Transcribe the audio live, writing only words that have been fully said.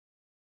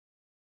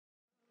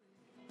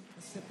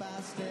Step by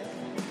step,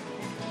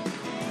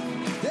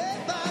 day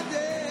by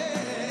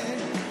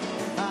day,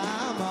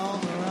 I'm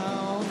on the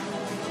road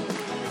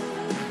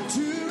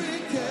to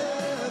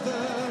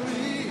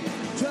recovery,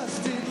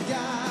 trusting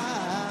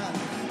God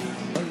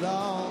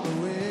along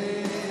the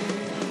way,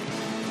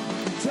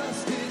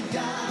 trusting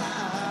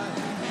God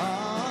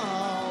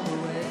all the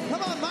way.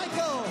 Come on,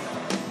 Michael!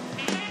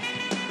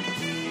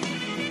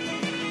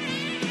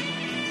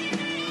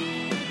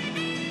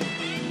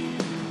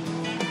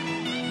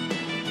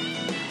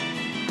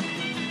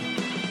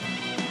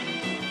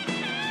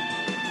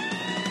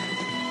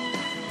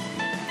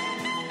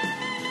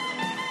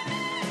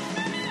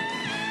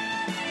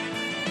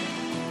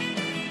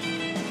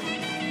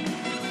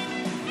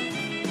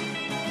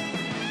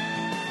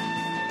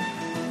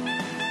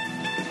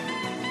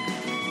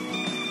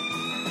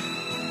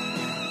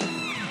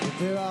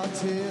 There are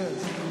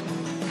tears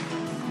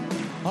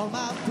on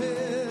my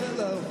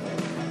pillow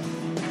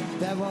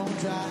that won't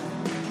dry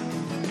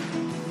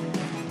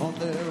on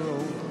their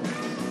road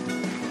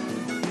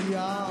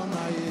beyond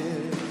my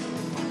ears.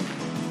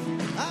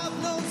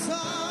 I've known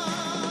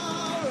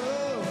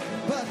sorrow,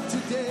 but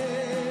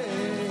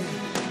today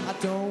I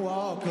don't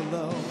walk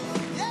alone.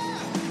 Yeah,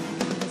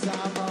 'cause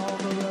I'm on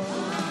the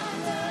road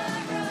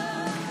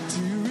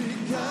to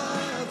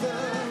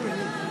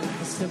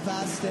recovery, step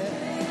by step.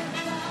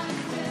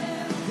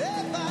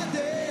 Day by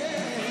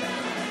day,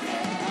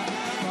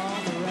 I'm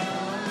on the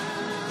road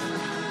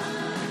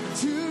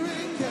to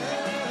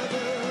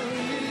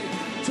recovery,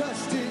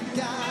 trusting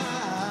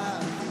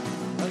God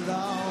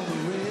along the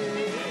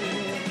way,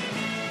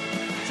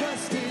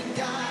 trusting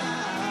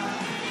God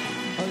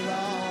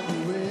along the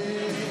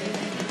way,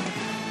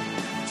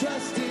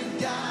 trusting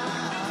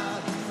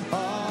God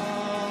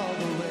all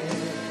the way.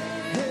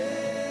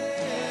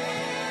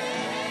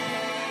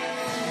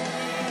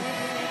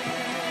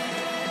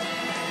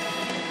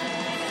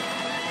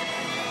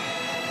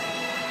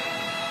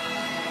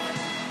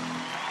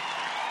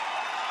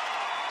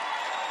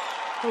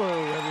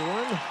 Hello,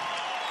 everyone.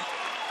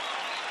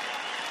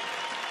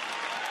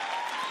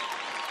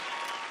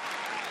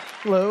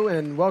 Hello,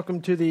 and welcome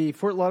to the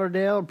Fort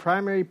Lauderdale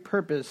Primary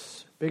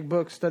Purpose Big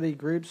Book Study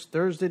Group's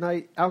Thursday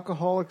night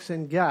Alcoholics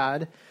and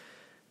God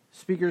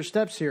Speaker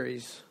Step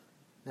Series.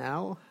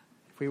 Now,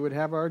 if we would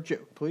have our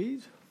joke,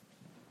 please.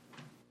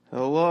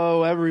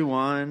 Hello,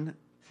 everyone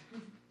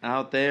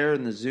out there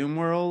in the Zoom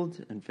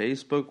world and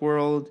Facebook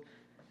world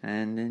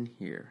and in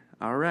here.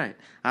 All right.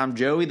 I'm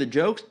Joey, the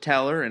joke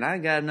teller, and I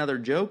got another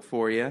joke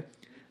for you.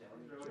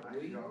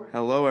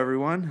 Hello,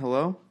 everyone.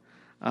 Hello.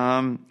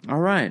 All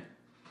right.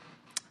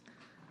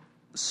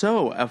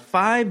 So, a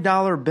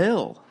 $5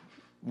 bill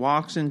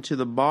walks into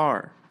the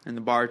bar, and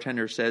the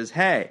bartender says,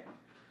 "Hey,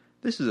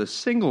 this is a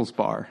singles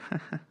bar."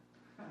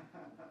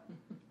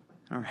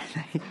 All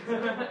right.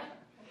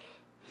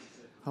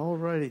 All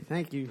righty.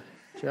 Thank you,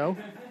 Joe.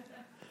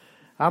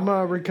 I'm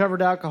a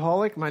recovered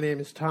alcoholic. My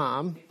name is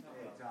Tom.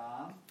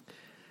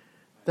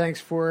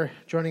 Thanks for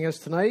joining us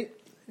tonight.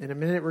 In a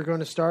minute, we're going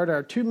to start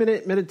our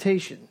 2-minute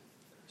meditation.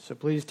 So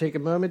please take a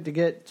moment to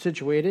get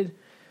situated.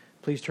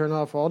 Please turn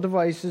off all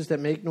devices that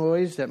make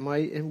noise that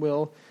might and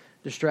will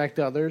distract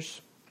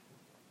others.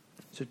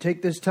 So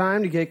take this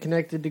time to get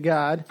connected to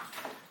God.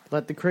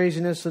 Let the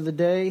craziness of the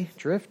day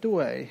drift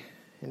away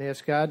and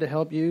ask God to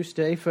help you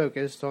stay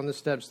focused on the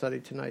step study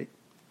tonight.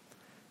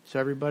 So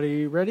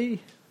everybody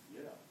ready?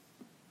 Yeah.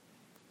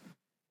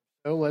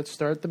 So let's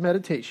start the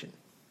meditation.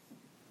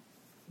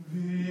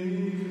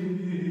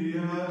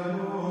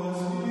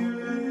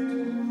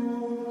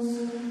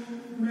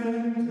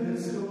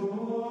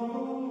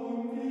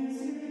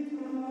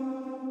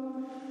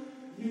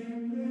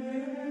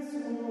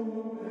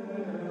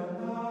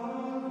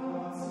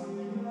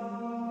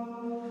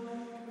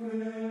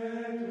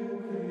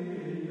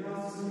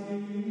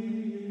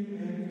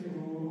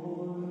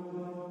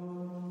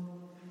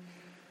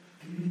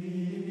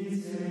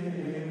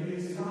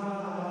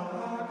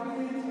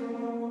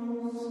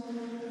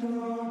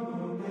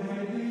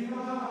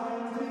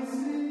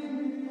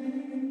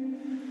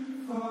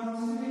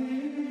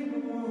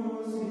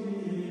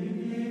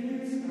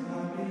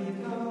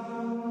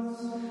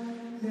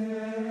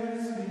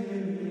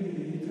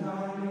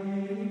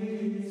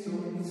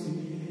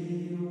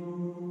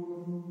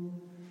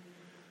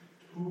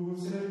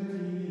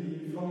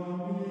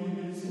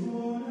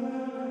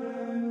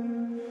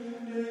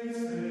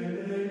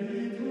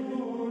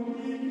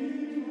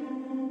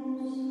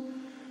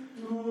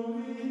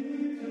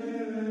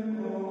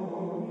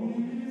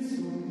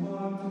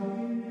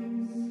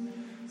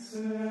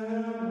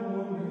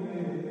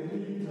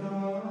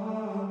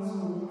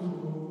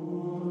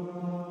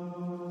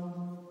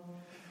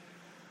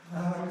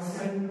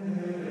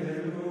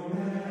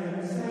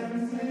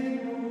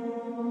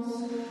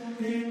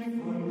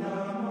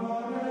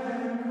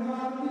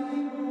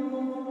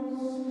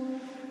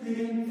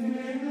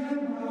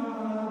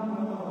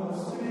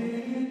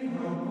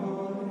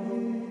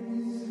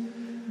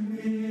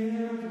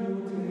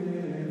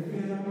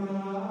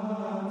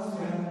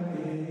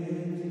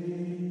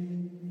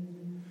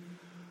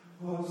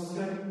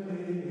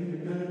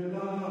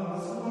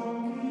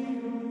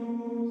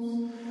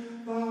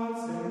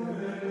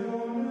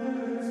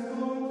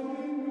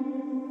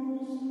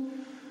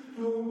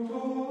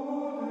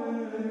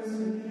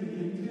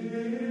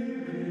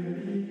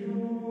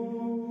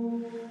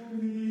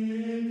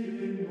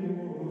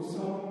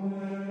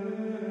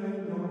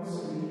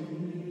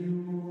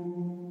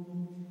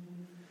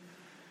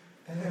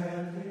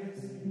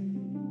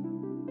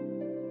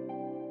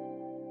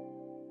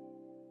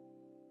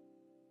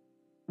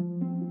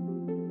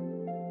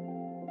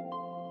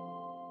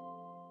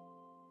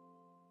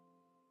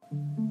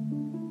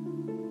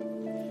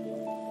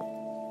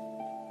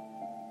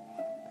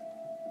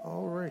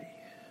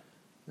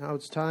 Now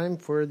it's time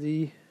for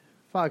the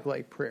fog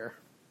light prayer.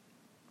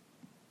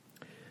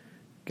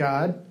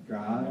 God,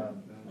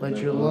 let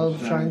your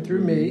love shine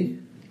through me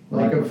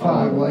like a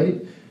fog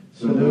light,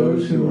 so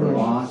those who are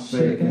lost,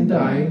 sick, and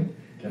dying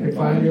can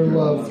find your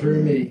love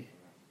through me.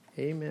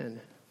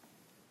 Amen.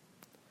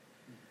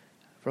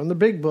 From the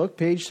Big Book,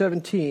 page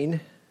 17.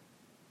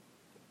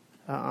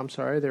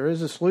 There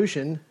is a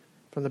solution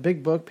from the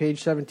Big Book,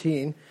 page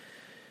 17.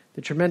 The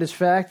tremendous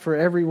fact for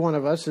every one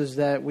of us is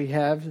that we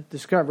have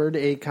discovered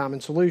a common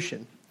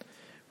solution.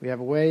 We have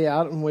a way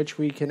out in which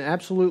we can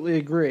absolutely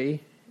agree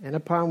and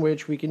upon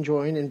which we can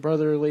join in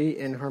brotherly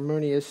and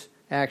harmonious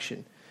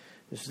action.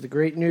 This is the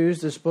great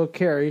news this book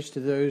carries to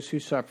those who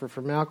suffer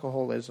from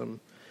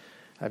alcoholism.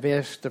 I've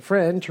asked a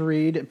friend to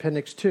read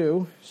Appendix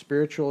 2,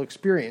 Spiritual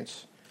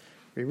Experience.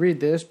 We read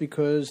this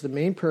because the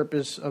main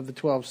purpose of the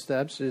 12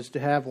 steps is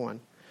to have one.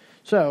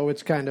 So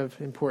it's kind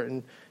of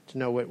important to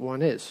know what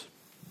one is.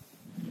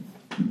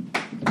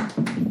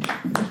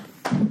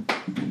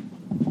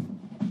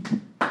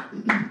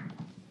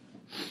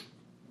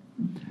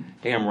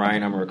 Hey, I'm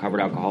Ryan. I'm a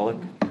recovered alcoholic.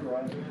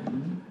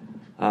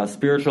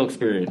 Spiritual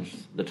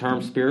experience. The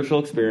terms spiritual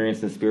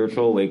experience and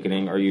spiritual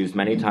awakening are used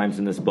many times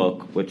in this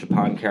book, which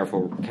upon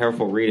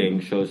careful reading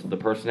shows that the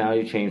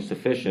personality change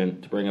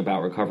sufficient to bring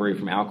about recovery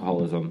from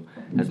alcoholism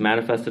has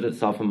manifested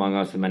itself among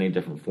us in many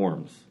different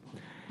forms.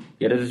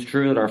 Yet it is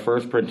true that our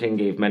first printing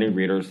gave many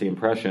readers the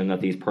impression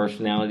that these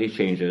personality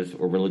changes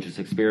or religious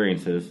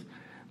experiences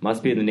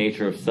must be in the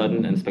nature of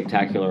sudden and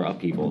spectacular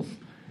upheavals.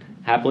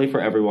 Happily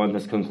for everyone,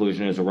 this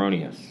conclusion is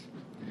erroneous.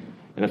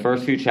 In the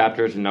first few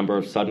chapters, a number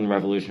of sudden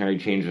revolutionary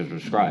changes are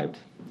described.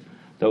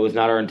 Though it was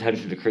not our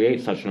intention to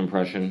create such an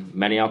impression,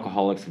 many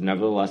alcoholics have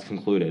nevertheless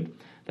concluded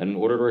that in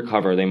order to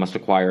recover, they must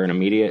acquire an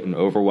immediate and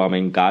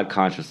overwhelming God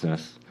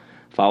consciousness,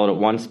 followed at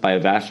once by a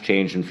vast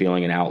change in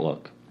feeling and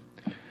outlook.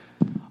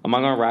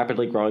 Among our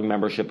rapidly growing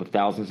membership of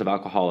thousands of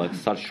alcoholics,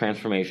 such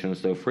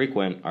transformations, though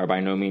frequent, are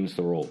by no means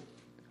the rule.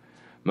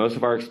 Most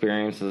of our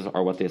experiences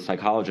are what the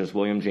psychologist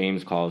William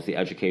James calls the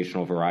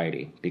educational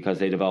variety, because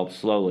they develop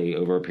slowly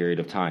over a period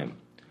of time.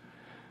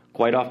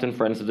 Quite often,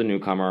 friends of the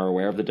newcomer are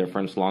aware of the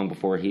difference long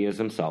before he is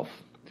himself.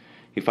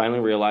 He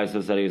finally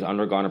realizes that he has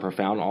undergone a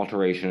profound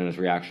alteration in his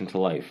reaction to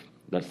life,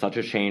 that such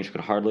a change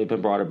could hardly have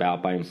been brought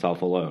about by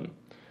himself alone.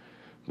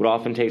 What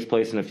often takes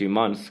place in a few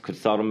months could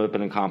seldom have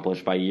been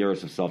accomplished by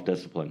years of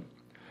self-discipline.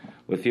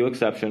 With few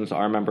exceptions,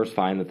 our members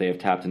find that they have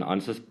tapped an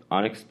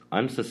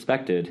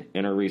unsuspected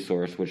inner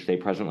resource which they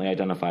presently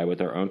identify with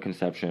their own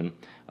conception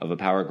of a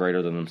power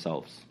greater than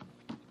themselves.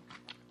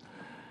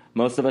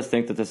 Most of us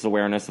think that this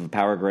awareness of a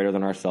power greater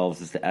than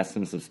ourselves is the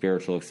essence of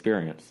spiritual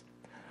experience.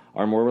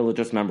 Our more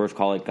religious members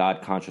call it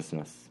God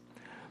consciousness.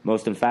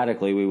 Most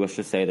emphatically, we wish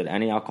to say that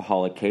any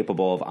alcoholic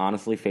capable of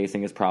honestly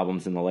facing his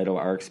problems in the light of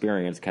our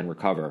experience can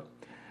recover,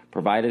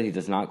 provided he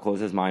does not close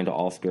his mind to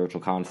all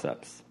spiritual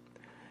concepts.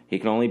 He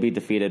can only be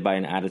defeated by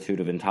an attitude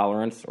of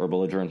intolerance or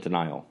belligerent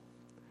denial.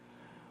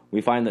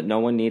 We find that no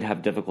one need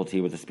have difficulty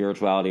with the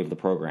spirituality of the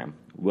program.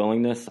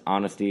 Willingness,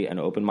 honesty, and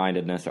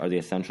open-mindedness are the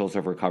essentials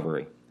of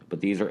recovery,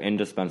 but these are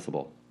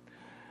indispensable.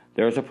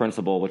 There is a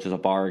principle which is a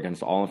bar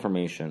against all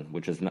information,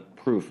 which is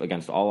proof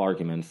against all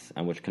arguments,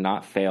 and which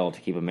cannot fail to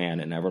keep a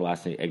man in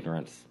everlasting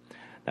ignorance.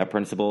 That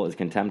principle is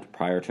contempt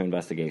prior to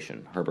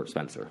investigation. Herbert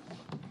Spencer.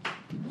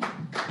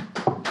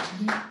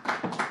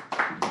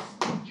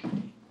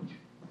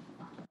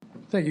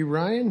 Thank you,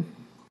 Ryan.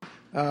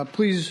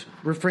 Please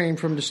refrain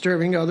from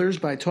disturbing others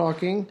by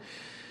talking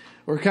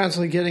or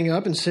constantly getting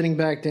up and sitting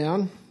back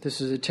down.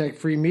 This is a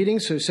tech-free meeting,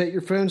 so set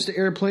your phones to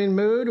airplane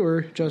mode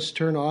or just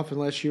turn off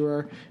unless you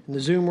are in the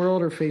Zoom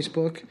world or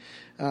Facebook.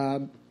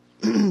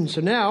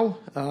 So now,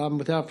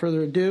 without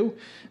further ado,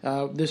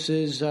 this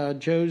is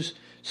Joe's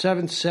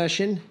 7th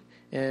session,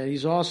 and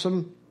he's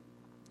awesome.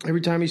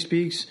 Every time he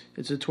speaks,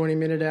 it's a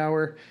 20-minute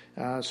hour.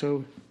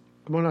 So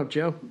come on up,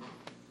 Joe.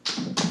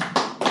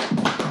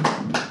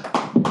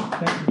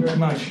 Thank you very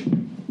much.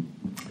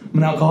 I'm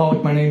an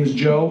alcoholic. My name is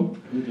Joe.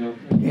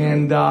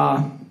 And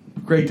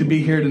great to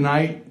be here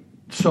tonight,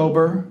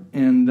 sober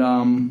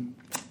and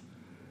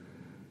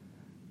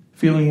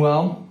feeling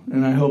well.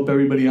 And I hope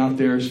everybody out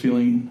there is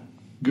feeling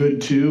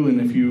good too. And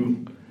if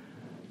you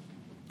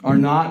are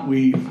not,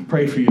 we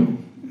pray for you.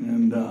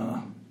 And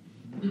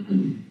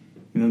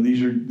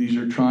these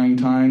are trying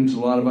times. A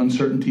lot of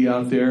uncertainty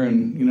out there,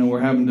 and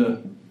we're having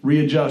to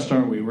readjust,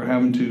 aren't we? We're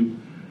having to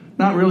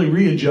not really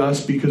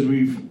readjust because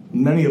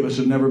many of us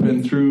have never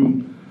been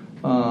through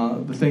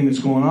the thing that's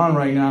going on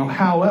right now.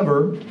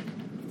 However,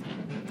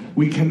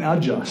 we can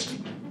adjust,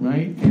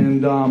 right?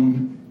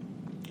 And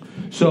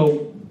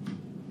so,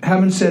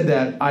 having said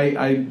that,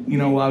 I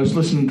was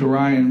listening to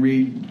Ryan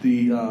read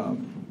the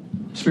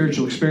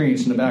spiritual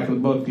experience in the back of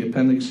the book, the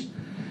appendix,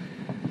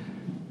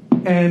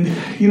 and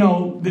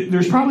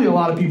there's probably a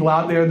lot of people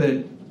out there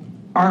that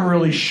aren't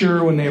really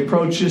sure when they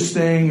approach this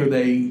thing, or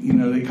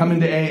they come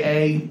into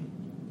AA,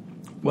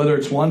 whether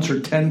it's once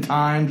or 10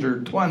 times or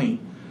 20.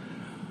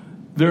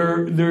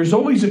 There's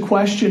always a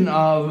question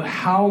of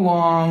how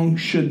long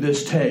should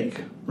this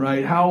take,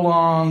 right? How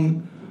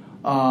long,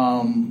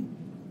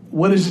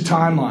 what is the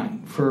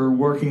timeline for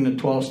working the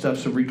 12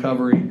 steps of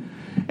recovery?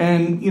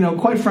 And,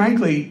 quite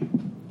frankly,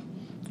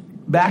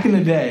 back in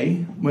the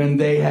day when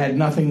they had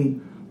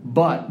nothing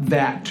but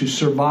that to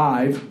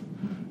survive,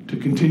 to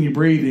continue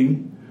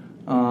breathing,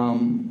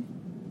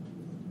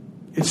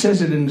 it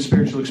says it in the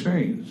spiritual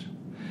experience.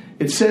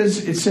 It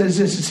says this,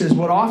 it says,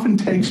 what often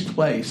takes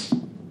place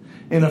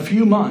in a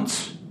few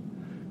months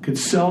could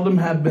seldom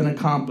have been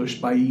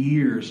accomplished by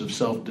years of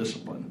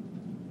self-discipline,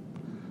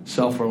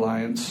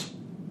 self-reliance,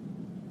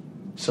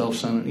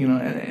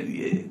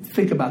 self-centered.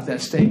 Think about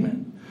that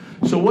statement.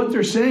 So what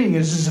they're saying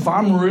is if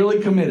I'm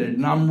really committed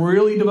and I'm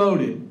really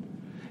devoted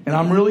and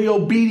I'm really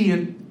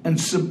obedient and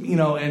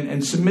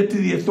submit to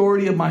the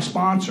authority of my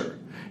sponsor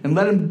and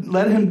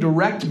let him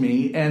direct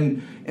me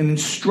and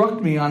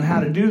instruct me on how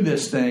to do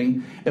this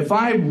thing, if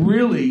I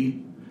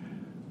really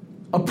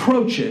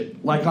approach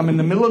it like I'm in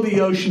the middle of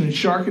the ocean in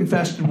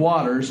shark-infested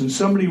waters and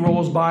somebody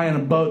rolls by in a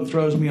boat and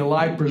throws me a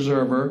life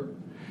preserver,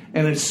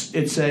 and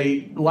it's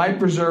a life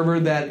preserver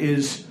that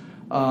is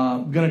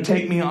going to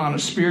take me on a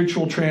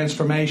spiritual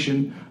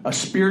transformation, a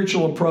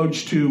spiritual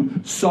approach to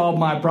solve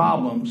my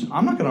problems,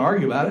 I'm not going to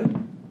argue about it.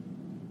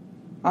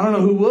 I don't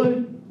know who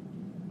would.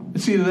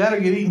 It's either that or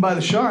get eaten by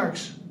the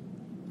sharks,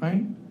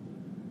 right?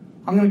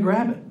 I'm going to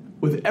grab it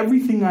with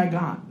everything I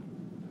got.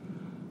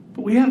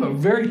 But we have a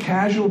very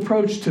casual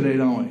approach today,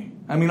 don't we?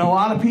 I mean, a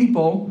lot of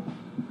people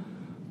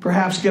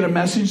perhaps get a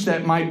message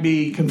that might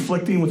be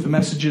conflicting with the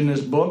message in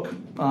this book.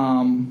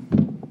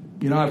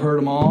 I've heard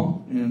them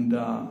all, and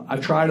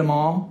I've tried them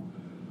all.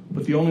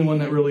 But the only one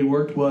that really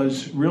worked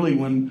was really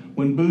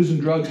when booze and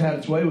drugs had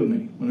its way with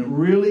me. When it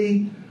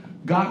really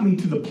got me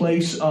to the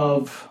place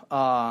of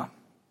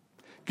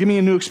give me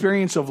a new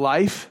experience of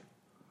life,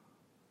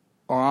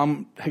 or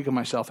I'm taking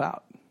myself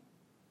out.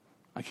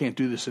 I can't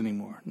do this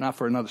anymore. Not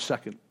for another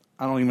second.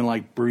 I don't even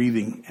like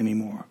breathing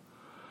anymore.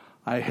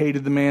 I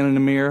hated the man in the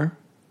mirror.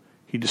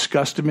 He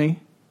disgusted me.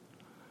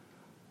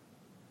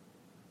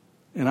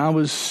 And I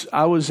was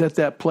at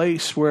that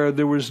place where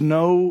there was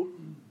no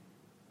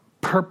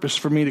purpose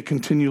for me to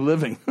continue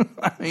living.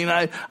 I mean,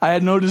 I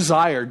had no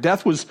desire.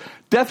 Death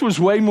was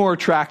way more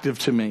attractive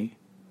to me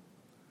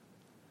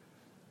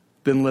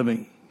than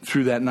living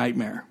through that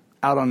nightmare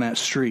out on that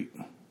street.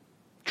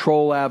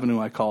 Troll Avenue,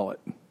 I call it.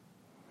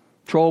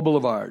 Troll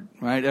Boulevard,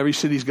 right? Every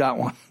city's got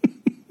one.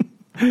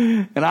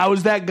 And I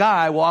was that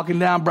guy walking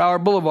down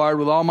Broward Boulevard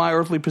with all my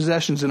earthly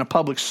possessions in a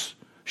Publix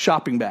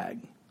shopping bag.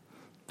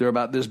 They're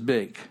about this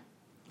big.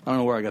 I don't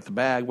know where I got the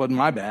bag. It wasn't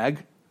my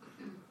bag.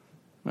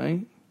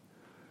 Right?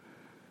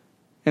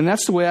 And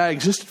that's the way I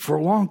existed for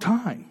a long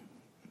time.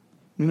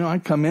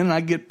 I'd come in and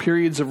I'd get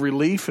periods of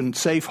relief and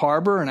safe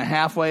harbor and a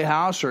halfway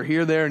house or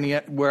here, there, and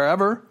yet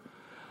wherever.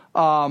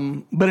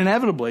 But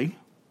inevitably,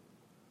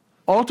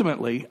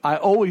 ultimately, I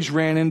always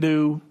ran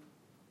into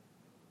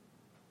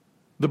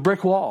the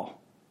brick wall,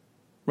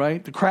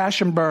 right? The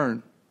crash and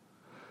burn,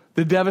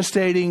 the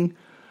devastating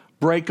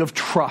break of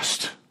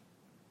trust,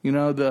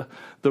 the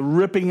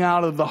ripping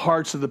out of the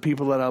hearts of the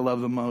people that I love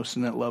the most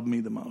and that love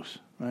me the most,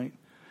 right?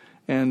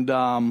 And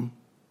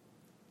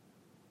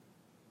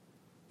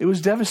it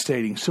was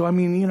devastating. So I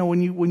mean,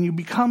 when you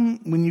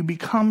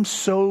become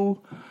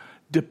so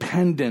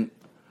dependent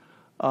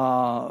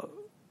on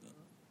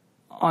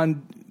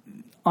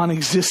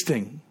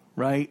existing,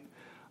 right?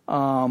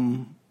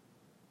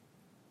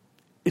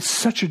 It's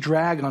such a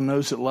drag on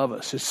those that love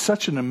us. It's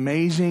such an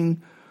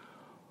amazing,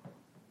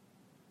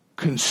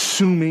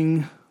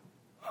 consuming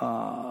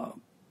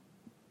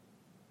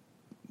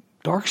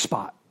dark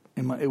spot.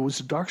 It was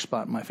a dark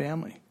spot in my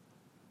family.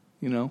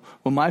 When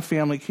my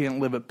family can't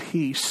live at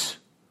peace,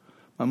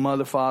 my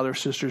mother, father,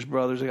 sisters,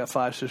 brothers, I got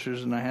 5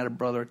 sisters and I had a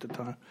brother at the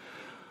time.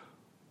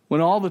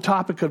 When all the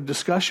topic of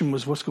discussion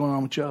was, what's going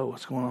on with Joe?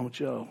 What's going on with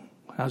Joe?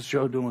 How's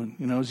Joe doing?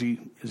 Is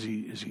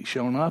he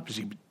showing up? Have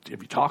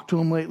you talked to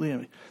him lately? I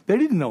mean, they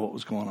didn't know what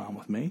was going on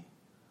with me.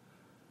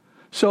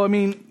 So I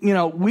mean,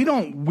 we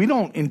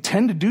don't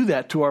intend to do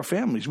that to our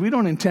families. We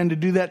don't intend to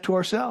do that to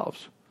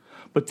ourselves.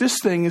 But this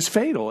thing is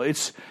fatal.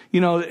 It's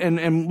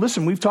and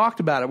listen, we've talked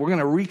about it. We're going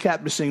to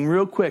recap this thing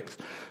real quick.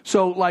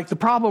 So the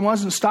problem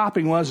wasn't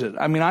stopping, was it?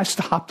 I mean, I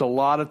stopped a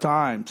lot of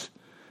times.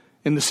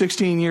 In the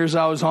 16 years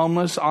I was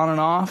homeless, on and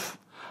off,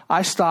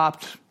 I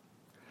stopped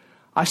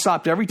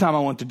every time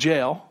I went to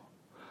jail.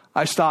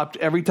 I stopped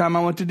every time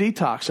I went to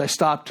detox. I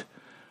stopped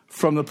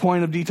from the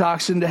point of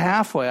detox into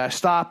halfway. I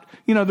stopped.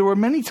 There were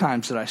many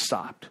times that I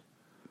stopped.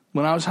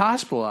 When I was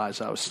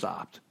hospitalized, I was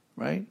stopped,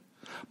 right?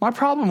 My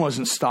problem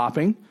wasn't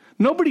stopping.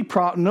 No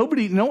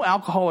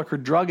alcoholic or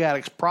drug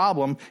addict's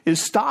problem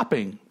is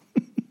stopping.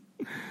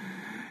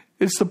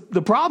 It's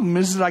the problem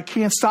is that I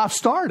can't stop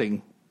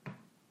starting.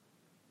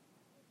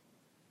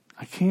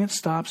 I can't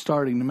stop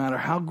starting, no matter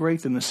how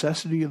great the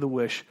necessity of the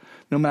wish,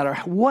 no matter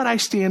what I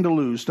stand to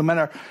lose, no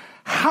matter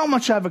how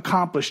much I've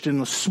accomplished in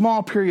the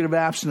small period of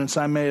abstinence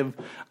I may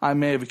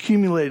have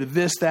accumulated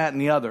this, that,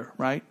 and the other,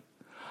 right?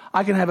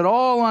 I can have it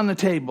all on the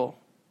table,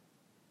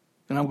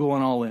 and I'm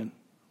going all in,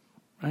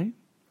 right?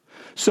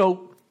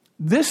 So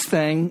this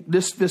thing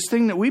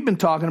that we've been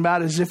talking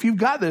about is if you've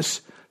got this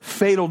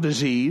fatal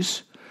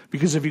disease,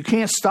 because if you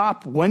can't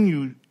stop when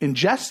you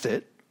ingest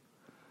it,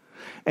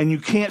 and you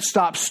can't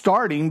stop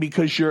starting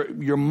because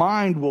your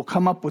mind will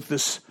come up with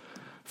this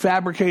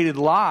fabricated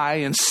lie,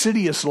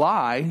 insidious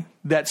lie,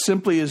 that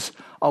simply is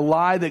a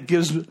lie that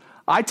gives,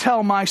 I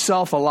tell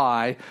myself a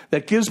lie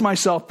that gives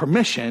myself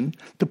permission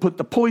to put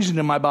the poison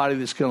in my body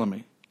that's killing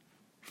me.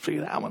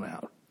 Figure that one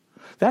out.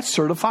 That's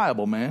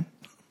certifiable, man.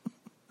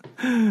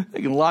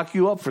 They can lock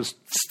you up for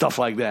stuff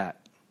like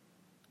that,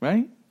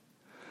 right?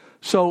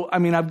 So, I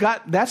mean,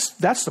 that's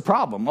the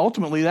problem.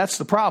 Ultimately, that's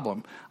the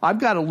problem. I've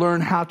got to learn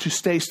how to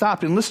stay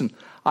stopped. And listen,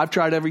 I've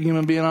tried every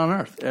human being on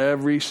earth,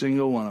 every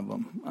single one of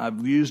them.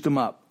 I've used them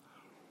up.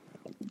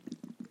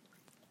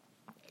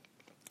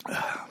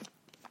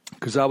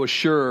 Because I was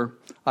sure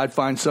I'd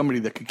find somebody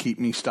that could keep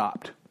me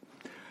stopped.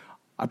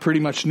 I pretty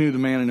much knew the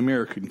man in the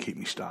mirror couldn't keep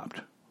me stopped,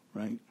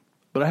 right?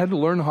 But I had to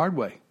learn the hard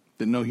way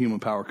that no human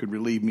power could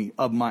relieve me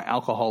of my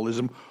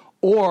alcoholism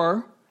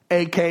or,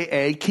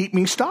 AKA, keep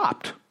me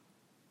stopped.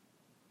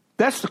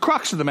 That's the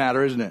crux of the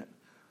matter, isn't it?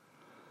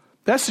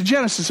 That's the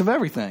genesis of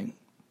everything.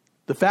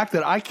 The fact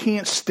that I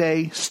can't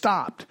stay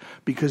stopped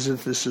because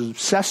of this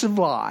obsessive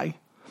lie,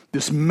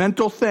 this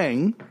mental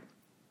thing,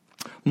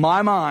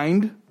 my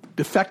mind,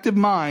 defective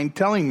mind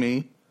telling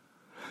me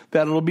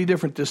that it'll be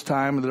different this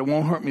time, and that it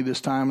won't hurt me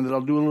this time, and that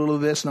I'll do a little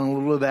of this and a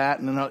little of that.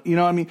 And then you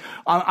know what I mean?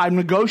 I'm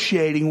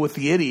negotiating with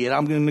the idiot.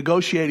 I'm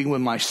negotiating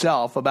with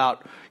myself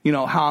about,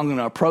 how I'm going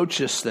to approach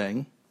this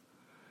thing.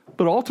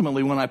 But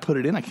ultimately, when I put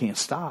it in, I can't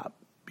stop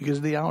because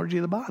of the allergy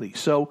of the body.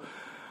 So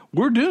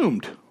we're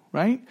doomed,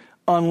 right?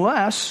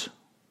 Unless,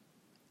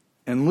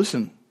 and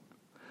listen,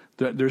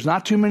 there's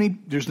not too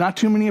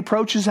many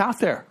approaches out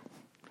there.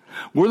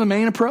 We're the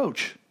main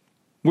approach.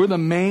 We're the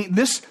main,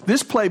 this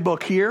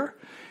playbook here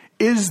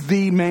is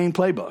the main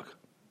playbook,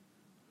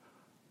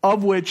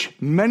 of which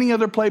many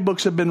other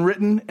playbooks have been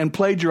written and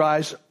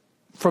plagiarized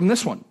from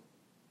this one,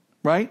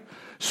 right?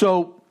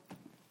 So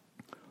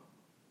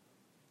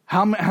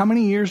how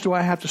many years do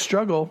I have to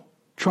struggle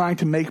trying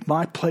to make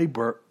my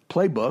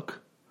playbook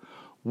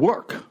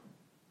work?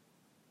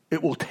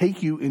 It will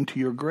take you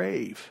into your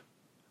grave.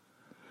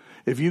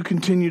 If you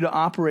continue to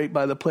operate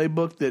by the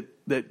playbook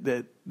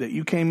that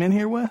you came in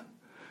here with,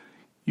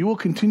 you will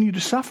continue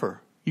to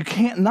suffer. You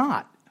can't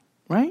not,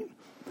 right?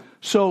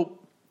 So,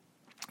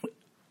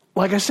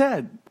 like I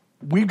said,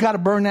 we've got to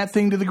burn that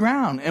thing to the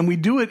ground, and we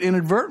do it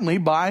inadvertently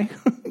by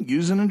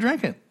using and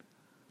drinking,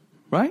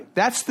 right?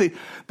 That's the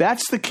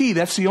key.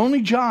 That's the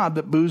only job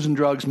that booze and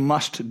drugs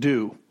must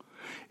do.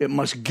 It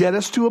must get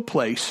us to a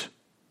place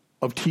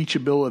of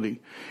teachability.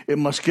 It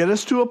must get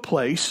us to a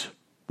place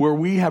where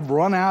we have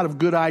run out of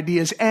good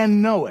ideas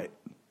and know it.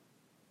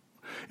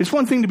 It's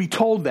one thing to be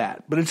told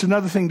that, but it's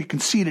another thing to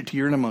concede it to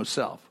your innermost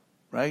self,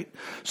 right?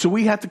 So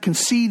we have to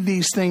concede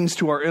these things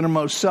to our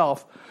innermost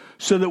self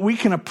so that we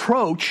can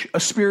approach a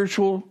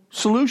spiritual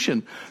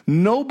solution.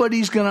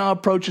 Nobody's going to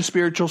approach a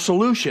spiritual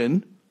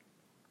solution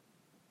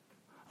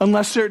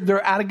unless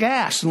they're out of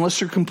gas, unless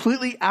they're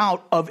completely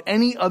out of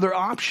any other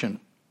option,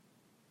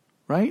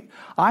 right?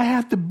 I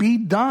have to be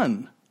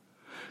done.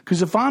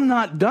 Because if I'm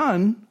not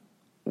done,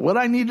 what do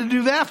I need to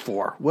do that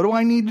for? What do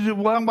I need to do?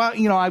 Well,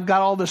 I've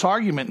got all this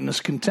argument and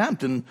this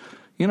contempt and,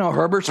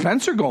 Herbert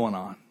Spencer going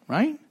on,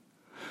 right?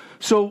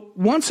 So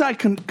once I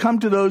can come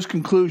to those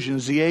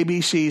conclusions, the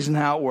ABCs and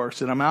how it works,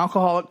 that I'm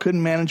alcoholic,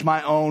 couldn't manage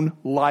my own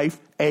life,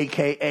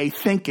 AKA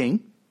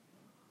thinking,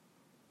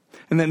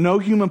 and that no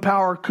human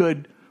power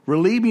could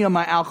relieve me of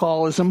my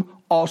alcoholism,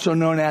 also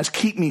known as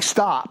keep me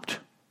stopped,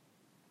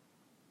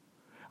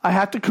 I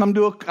have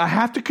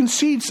to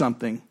concede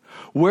something.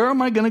 Where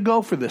am I going to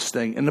go for this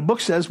thing? And the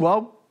book says,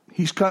 well,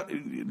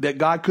 that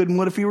God could and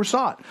would if he were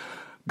sought.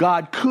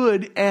 God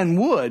could and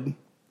would,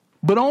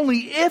 but only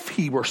if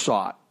he were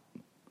sought.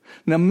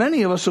 Now,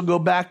 many of us will go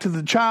back to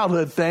the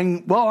childhood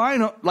thing. Well, I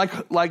know,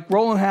 like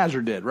Roland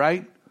Hazard did,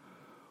 right?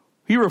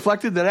 He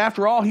reflected that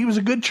after all, he was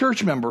a good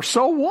church member.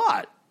 So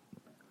what?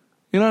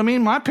 You know what I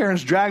mean? My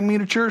parents dragged me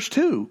to church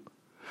too.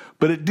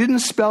 But it didn't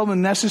spell the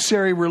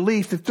necessary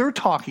relief that they're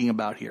talking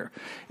about here.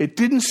 It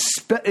didn't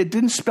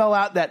spell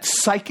out that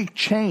psychic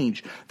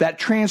change, that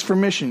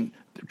transformation,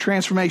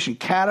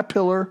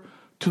 caterpillar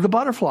to the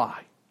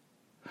butterfly.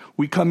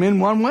 We come in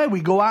one way,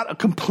 we go out a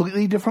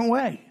completely different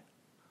way.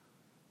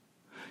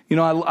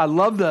 I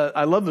love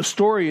the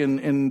story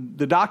in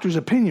The Doctor's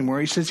Opinion where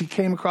he says he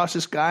came across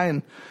this guy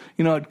and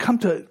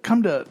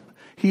had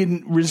he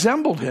had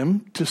resembled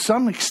him to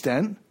some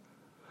extent.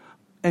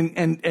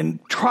 And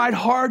tried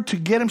hard to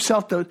get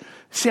himself to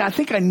say, I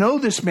think I know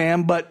this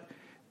man, but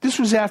this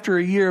was after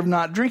a year of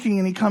not drinking,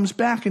 and he comes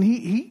back and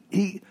he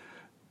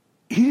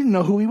didn't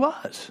know who he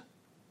was.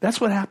 That's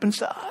what happens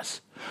to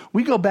us.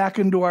 We go back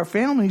into our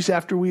families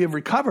after we have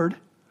recovered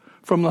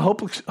from the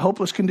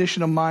hopeless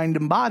condition of mind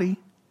and body,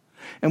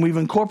 and we've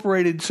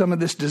incorporated some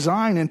of this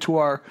design into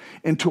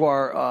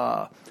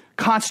our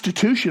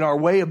constitution, our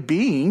way of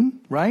being,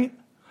 right?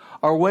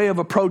 Our way of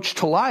approach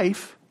to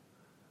life.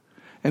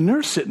 And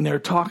they're sitting there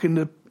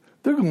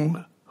they're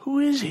going, who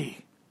is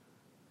he?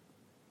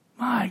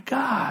 My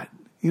God.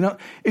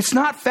 It's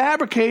not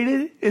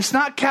fabricated. It's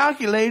not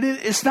calculated.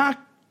 It's not,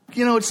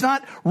 it's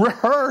not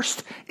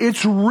rehearsed.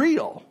 It's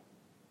real.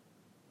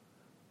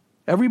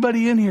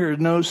 Everybody in here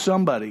knows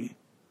somebody,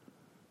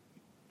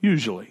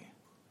 usually,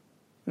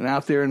 and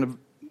out there in the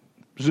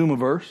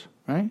Zoomiverse,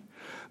 right,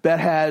 that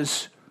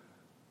has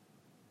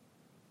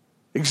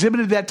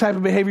exhibited that type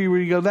of behavior where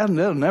you go,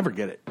 they'll never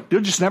get it.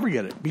 They'll just never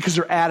get it because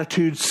their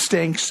attitude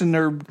stinks and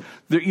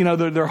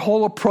their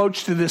whole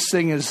approach to this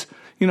thing is,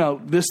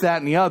 this, that,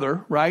 and the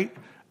other, right?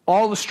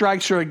 All the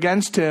strikes are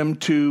against him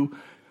to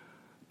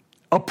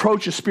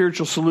approach a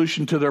spiritual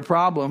solution to their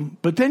problem.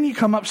 But then you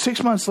come up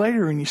 6 months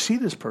later and you see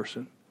this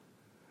person,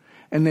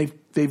 and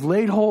they've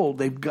laid hold.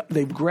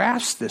 They've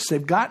grasped this.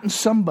 They've gotten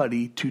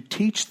somebody to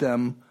teach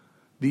them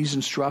these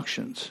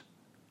instructions,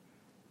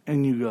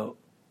 and you go,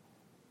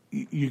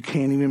 you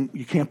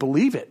can't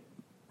believe it,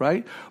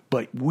 right?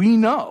 But we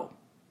know,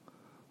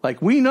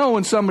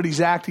 when somebody's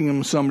acting and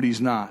when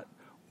somebody's not.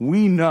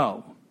 We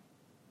know.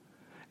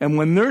 And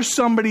when there's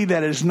somebody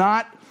that is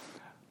not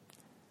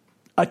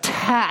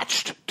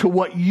attached to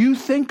what you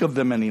think of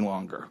them any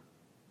longer,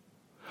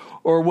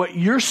 or what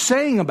you're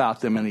saying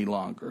about them any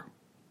longer,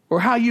 or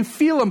how you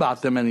feel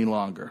about them any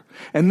longer,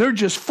 and they're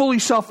just fully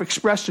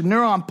self-expressed and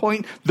they're on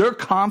point, they're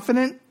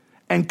confident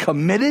and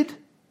committed,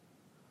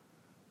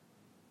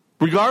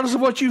 regardless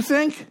of what you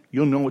think,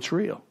 you'll know it's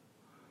real.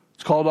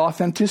 It's called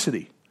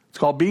authenticity. It's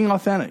called being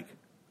authentic,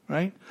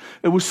 right?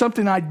 It was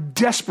something I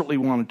desperately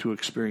wanted to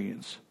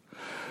experience.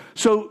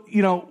 So,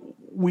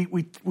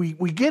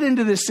 we get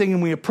into this thing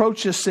and we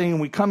approach this thing and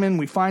we come in,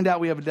 we find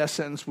out we have a death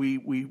sentence. We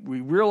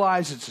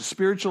realize it's a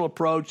spiritual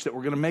approach, that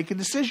we're going to make a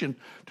decision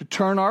to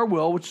turn our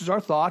will, which is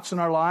our thoughts,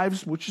 and our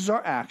lives, which is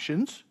our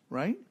actions,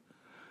 right,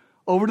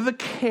 over to the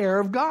care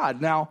of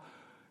God. Now,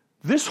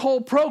 this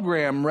whole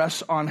program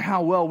rests on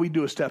how well we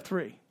do a step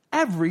 3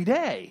 every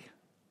day.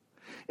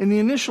 In the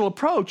initial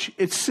approach,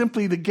 it's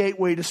simply the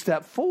gateway to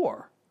step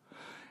 4.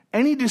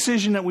 Any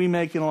decision that we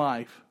make in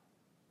life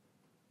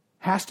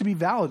has to be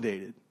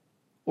validated,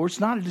 or it's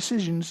not a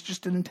decision, it's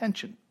just an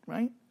intention,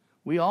 right?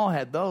 We all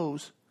had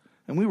those,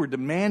 and we were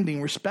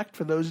demanding respect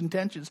for those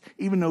intentions,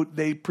 even though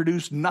they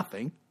produced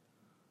nothing,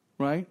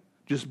 right?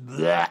 Just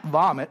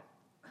vomit.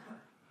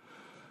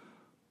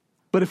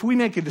 But if we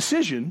make a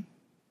decision,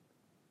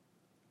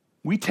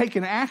 we take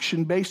an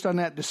action based on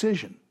that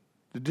decision.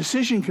 The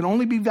decision can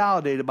only be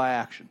validated by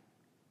action,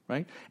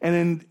 right?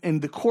 And in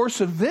the course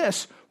of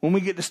this, when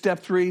we get to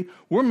step 3,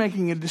 we're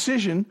making a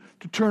decision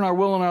to turn our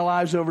will and our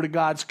lives over to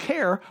God's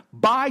care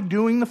by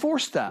doing the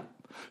 4th step.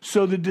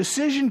 So the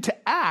decision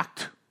to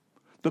act,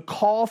 the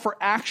call for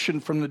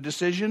action from the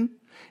decision,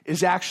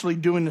 is actually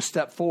doing the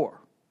step 4,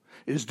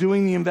 is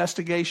doing the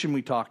investigation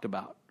we talked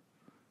about.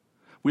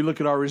 We look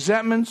at our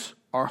resentments,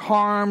 our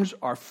harms,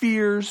 our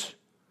fears,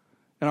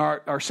 and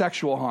our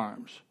sexual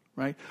harms,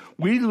 right?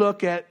 We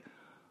look at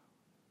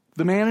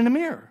the man in the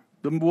mirror,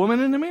 the woman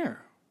in the mirror,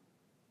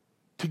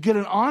 to get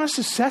an honest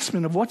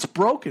assessment of what's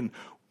broken.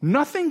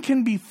 Nothing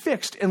can be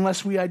fixed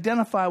unless we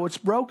identify what's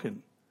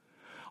broken.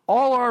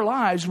 All our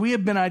lives, we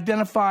have been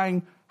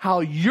identifying how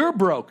you're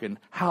broken,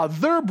 how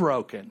they're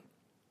broken.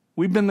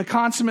 We've been the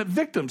consummate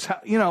victims.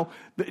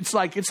 It's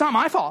like, it's not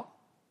my fault.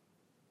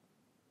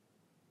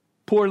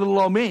 Poor little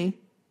old me,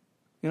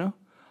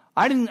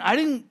 I didn't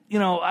do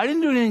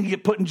anything to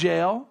get put in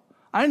jail.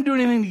 I didn't do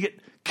anything to get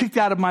kicked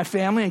out of my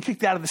family and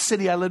kicked out of the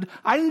city I lived.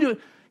 I didn't do it.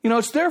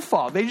 It's their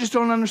fault. They just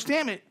don't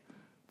understand it.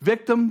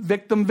 Victim,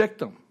 victim,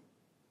 victim.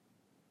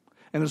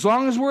 And as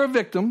long as we're a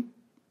victim,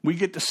 we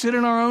get to sit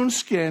in our own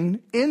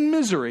skin in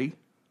misery,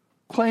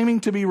 claiming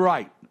to be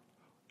right,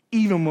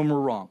 even when we're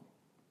wrong.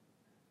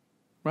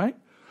 Right?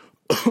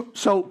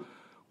 So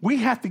we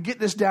have to get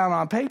this down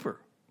on paper.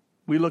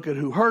 We look at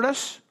who hurt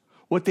us,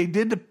 what they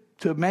did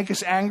to make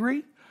us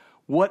angry,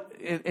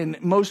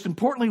 and most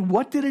importantly,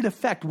 what did it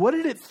affect? What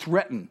did it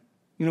threaten?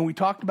 We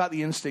talked about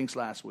the instincts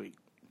last week.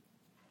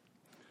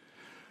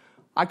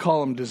 I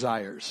call them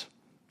desires,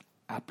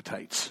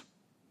 appetites,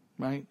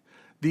 right?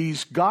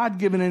 These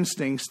God-given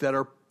instincts that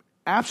are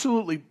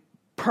absolutely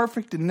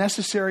perfect and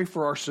necessary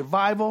for our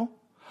survival,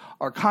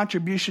 our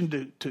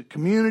contribution to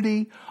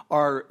community,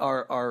 to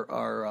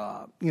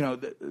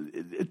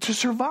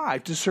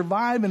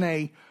survive in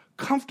a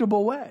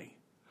comfortable way,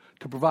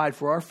 to provide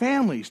for our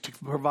families, to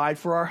provide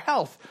for our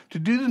health, to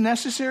do the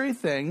necessary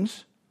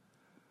things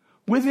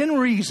within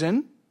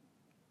reason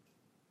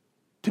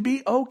to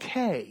be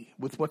okay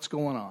with what's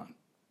going on.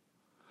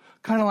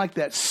 Kind of like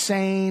that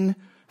sane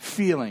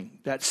feeling,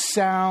 that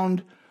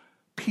sound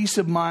peace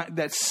of mind,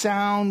 that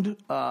sound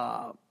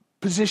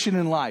position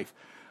in life.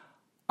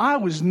 I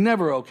was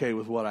never okay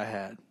with what I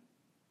had.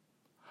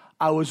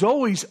 I was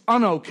always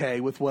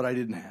unokay with what I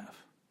didn't have.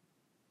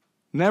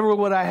 Never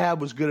what I had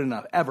was good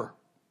enough, ever.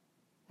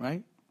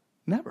 Right?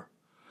 Never.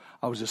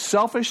 I was a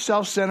selfish,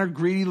 self-centered,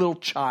 greedy little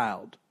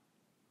child,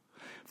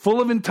 full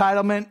of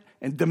entitlement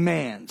and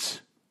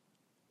demands.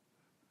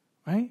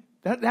 Right?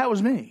 That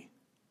was me.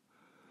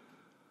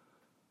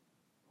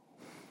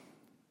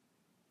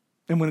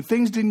 And when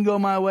things didn't go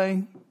my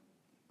way,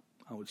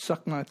 I would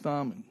suck my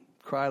thumb and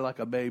cry like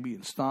a baby,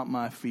 and stomp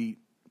my feet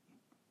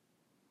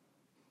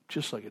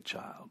just like a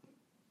child.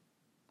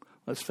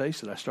 Let's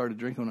face it, I started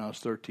drinking when I was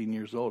 13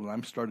 years old, and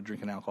I started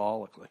drinking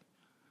alcoholically.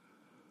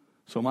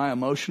 So my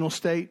emotional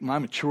state, my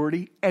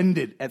maturity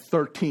ended at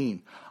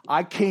 13.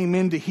 I came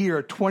into here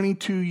a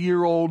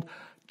 22-year-old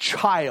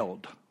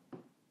child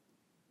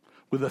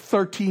with a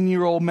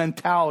 13-year-old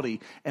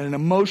mentality and an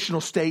emotional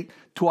state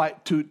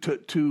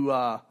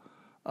to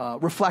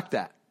reflect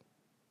that.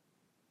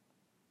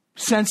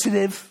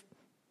 Sensitive,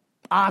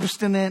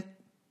 obstinate,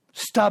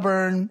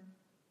 stubborn,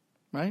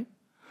 right?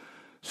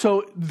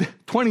 So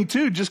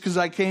 22, just because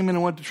I came in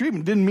and went to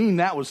treatment, didn't mean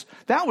that was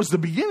the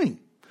beginning.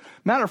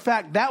 Matter of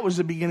fact, that was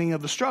the beginning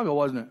of the struggle,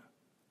 wasn't it?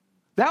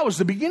 That was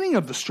the beginning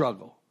of the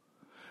struggle.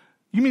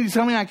 You mean to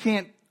tell me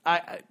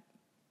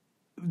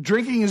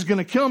drinking is going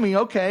to kill me?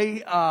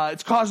 Okay,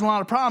 it's causing a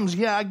lot of problems.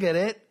 Yeah, I get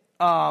it.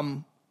 You're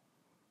going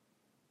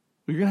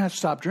to have to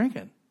stop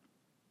drinking.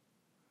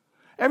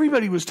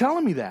 Everybody was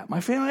telling me that.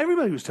 My family,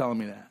 everybody was telling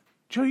me that.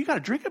 Joe, you got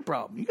a drinking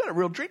problem. You got a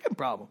real drinking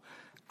problem.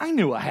 I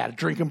knew I had a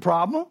drinking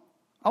problem.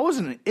 I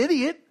wasn't an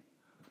idiot.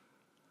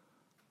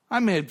 I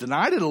may have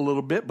denied it a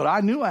little bit, but I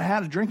knew I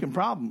had a drinking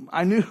problem.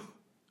 I knew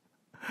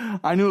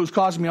it was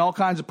causing me all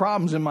kinds of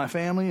problems in my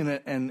family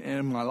and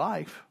in my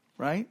life,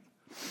 right?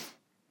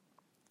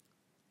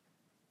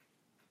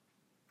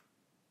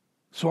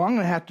 So I'm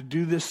going to have to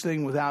do this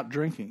thing without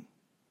drinking.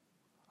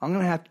 I'm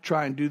going to have to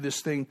try and do this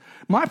thing.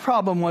 My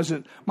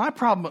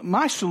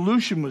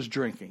solution was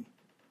drinking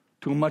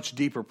to a much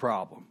deeper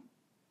problem,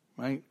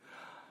 right?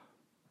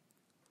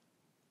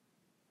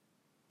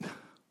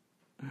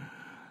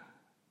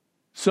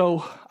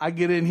 So I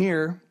get in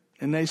here,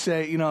 and they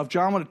say, if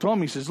John would have told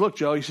me, he says, look,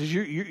 Joe, he says,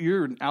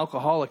 you're an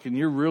alcoholic, and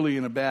you're really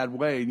in a bad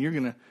way, and you're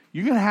gonna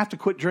have to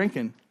quit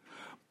drinking.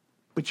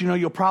 But,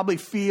 you'll probably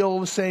feel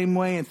the same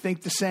way and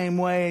think the same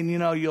way, and,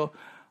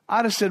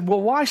 I'd have said,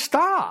 well, why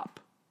stop?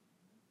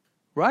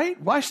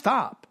 Right? Why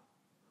stop?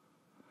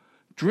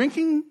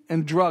 Drinking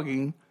and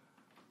drugging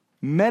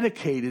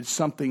medicated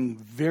something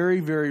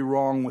very, very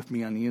wrong with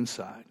me on the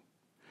inside.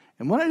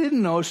 And what I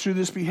didn't know is through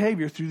this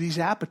behavior, through these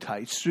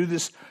appetites, through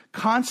this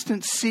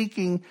constant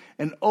seeking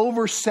and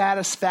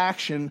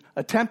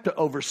attempt to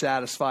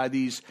oversatisfy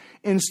these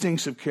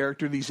instincts of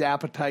character, these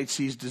appetites,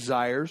 these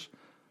desires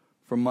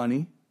for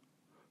money,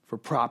 for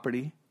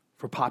property,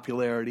 for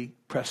popularity,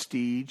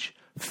 prestige,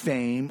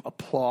 fame,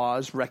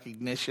 applause,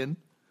 recognition,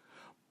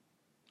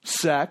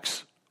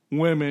 sex,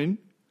 women,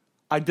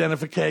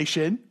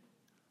 identification,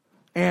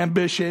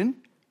 ambition,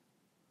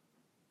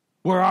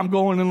 where I'm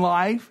going in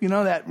life,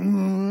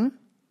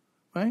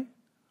 right?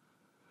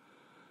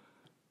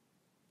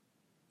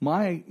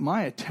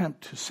 My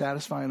attempt to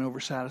satisfy and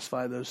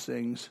oversatisfy those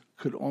things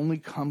could only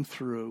come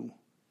through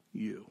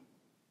you.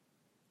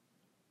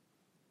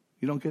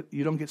 You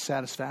don't get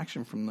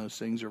satisfaction from those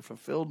things or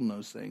fulfilled in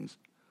those things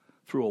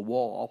through a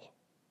wall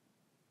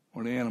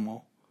or an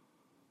animal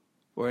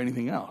or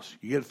anything else.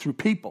 You get it through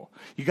people.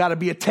 You got to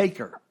be a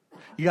taker.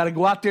 You got to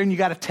go out there and you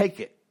got to take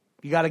it.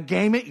 You got to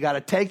game it. You got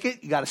to take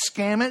it. You got to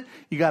scam it.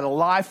 You got to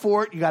lie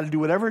for it. You got to do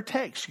whatever it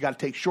takes. You got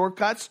to take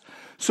shortcuts.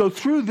 So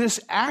through this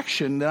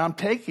action that I'm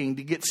taking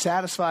to get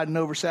satisfied and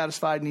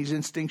oversatisfied in these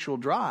instinctual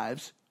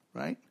drives,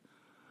 right?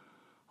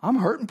 I'm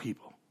hurting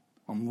people.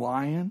 I'm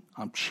lying.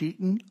 I'm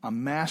cheating.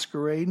 I'm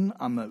masquerading.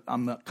 I'm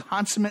the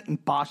consummate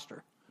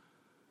imposter.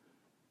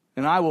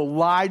 And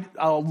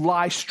I'll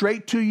lie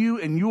straight to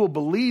you, and you will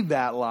believe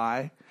that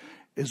lie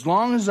as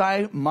long as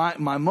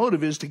my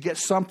motive is to get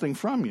something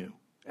from you.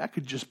 That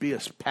could just be a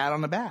pat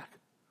on the back.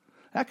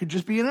 That could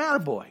just be an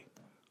attaboy.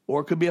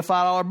 Or it could be a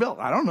 $5 bill.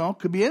 I don't know. It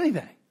could be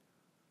anything.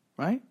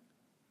 Right?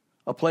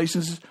 A place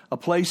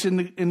in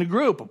the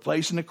group, a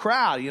place in the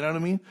crowd. You know what I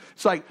mean?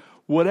 It's like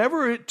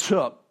whatever it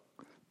took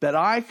that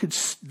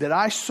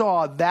I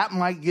saw that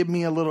might give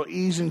me a little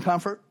ease and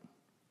comfort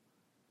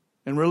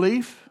and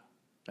relief,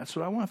 that's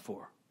what I went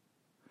for.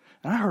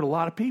 And I hurt a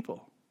lot of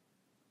people.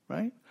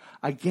 Right?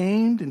 I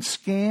gamed and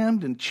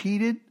scammed and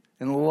cheated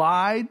and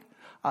lied.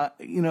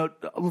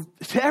 To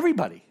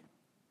everybody.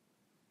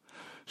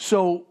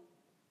 So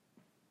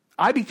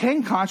I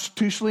became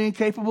constitutionally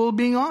incapable of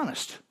being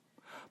honest.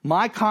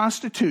 My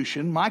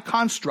constitution, my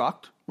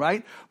construct,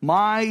 right?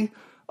 The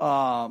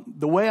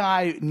way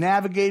I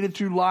navigated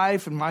through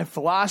life and my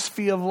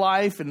philosophy of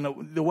life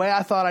and the way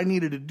I thought I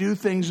needed to do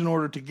things in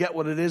order to get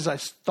what it is I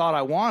thought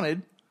I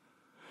wanted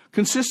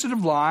consisted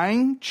of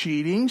lying,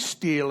 cheating,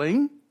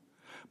 stealing,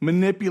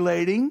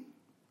 manipulating,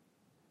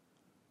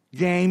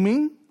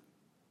 gaming,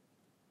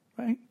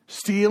 right?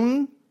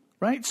 Stealing,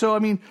 right? So,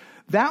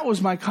 that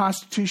was my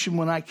constitution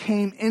when I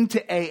came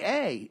into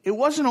AA. It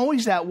wasn't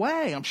always that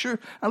way, I'm sure.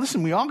 Now,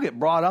 listen, we all get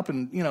brought up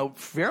in,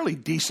 fairly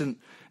decent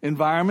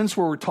environments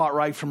where we're taught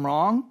right from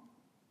wrong,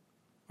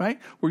 right?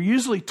 We're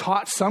usually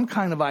taught some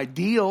kind of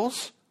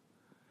ideals,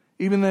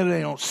 even though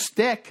they don't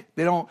stick.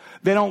 They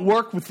don't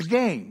work with the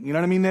game. You know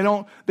what I mean? They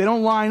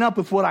don't line up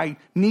with what I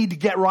need to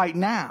get right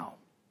now.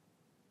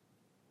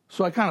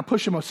 So I kind of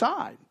push them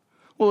aside.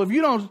 Well, if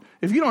you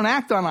don't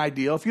act on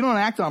ideal, if you don't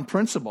act on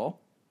principle,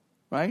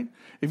 right?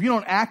 If you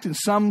don't act in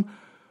some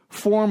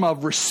form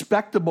of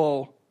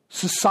respectable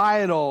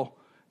societal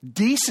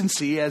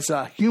decency as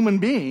a human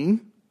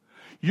being,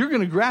 you're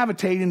going to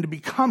gravitate into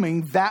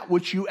becoming that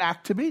which you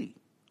act to be,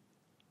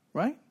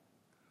 right?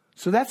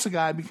 So that's the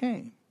guy I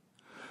became.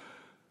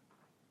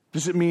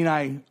 Does it mean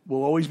I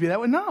will always be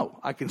that way? No.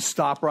 I can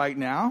stop right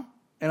now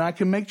and I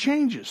can make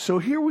changes. So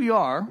here we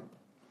are.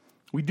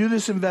 We do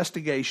this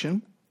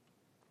investigation.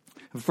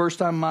 The first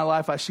time in my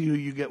life I see who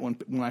you get when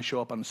I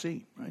show up on the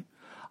scene, right?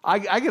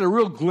 I get a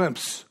real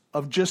glimpse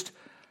of just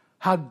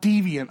how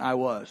deviant I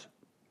was.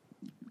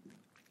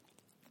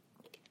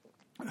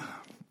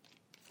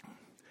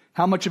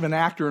 How much of an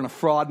actor and a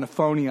fraud and a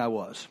phony I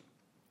was.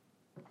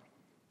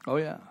 Oh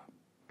yeah.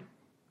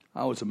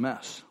 I was a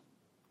mess.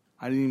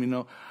 I didn't even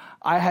know.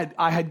 I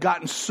had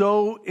gotten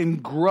so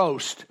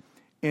engrossed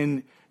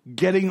in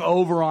getting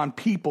over on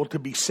people to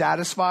be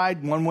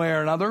satisfied one way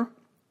or another,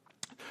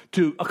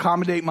 to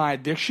accommodate my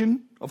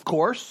addiction, of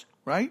course,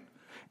 right?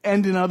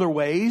 And in other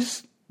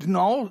ways,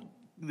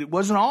 it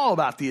wasn't all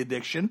about the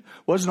addiction,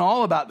 wasn't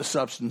all about the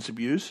substance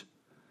abuse.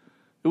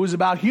 It was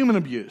about human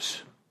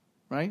abuse,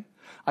 right?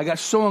 I got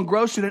so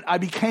engrossed in it, I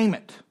became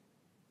it.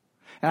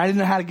 And I didn't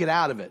know how to get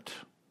out of it.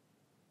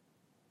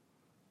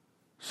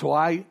 So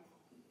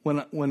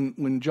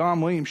when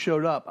John Williams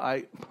showed up,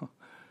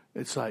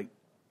 it's like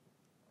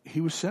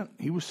he was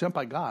sent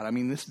by God. I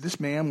mean, this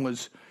man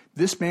was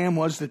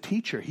the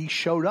teacher. He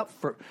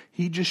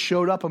just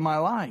showed up in my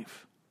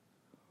life.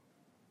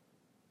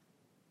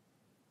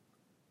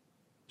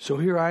 So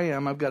here I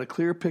am. I've got a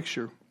clear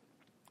picture.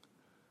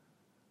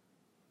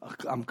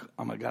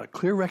 I got a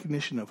clear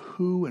recognition of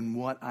who and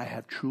what I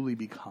have truly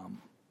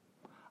become.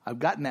 I've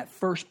gotten that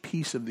first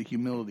piece of the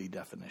humility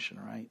definition,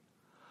 right?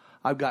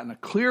 I've gotten a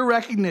clear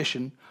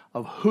recognition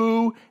of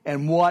who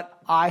and what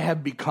I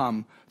have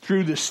become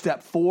through this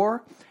step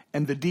 4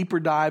 and the deeper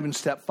dive in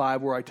step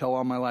 5 where I tell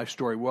all my life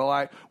story, where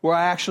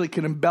I actually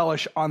can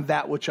embellish on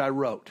that which I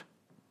wrote,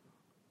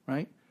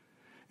 right?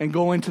 And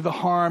go into the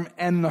harm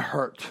and the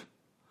hurt.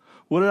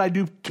 What did I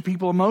do to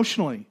people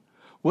emotionally?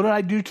 What did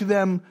I do to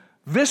them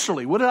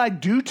viscerally? What did I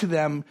do to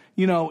them,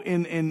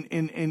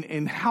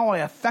 in how I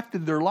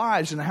affected their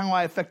lives and how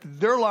I affected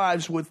their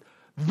lives with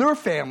their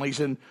families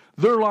and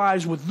their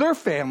lives with their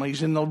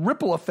families, and the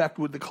ripple effect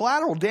with the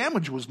collateral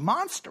damage was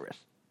monstrous.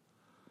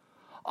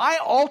 I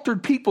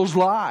altered people's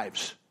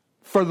lives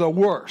for the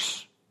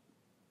worse.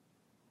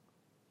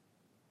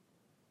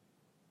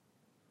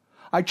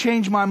 I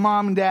changed my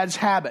mom and dad's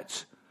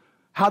habits,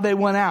 how they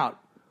went out,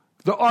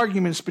 the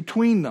arguments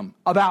between them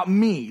about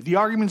me, the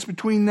arguments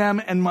between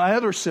them and my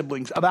other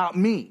siblings about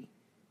me,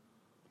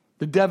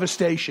 the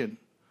devastation,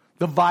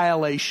 the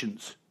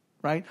violations,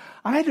 right?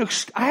 I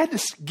had to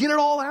get it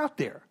all out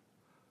there.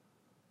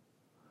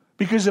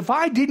 Because if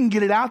I didn't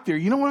get it out there,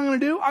 you know what I'm going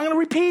to do? I'm going to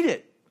repeat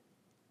it.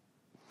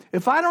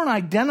 If I don't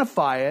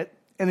identify it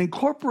and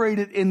incorporate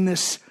it in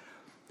this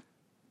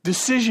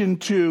decision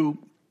to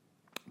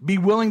be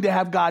willing to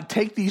have God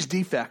take these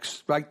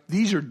defects, right?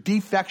 These are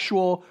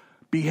defectual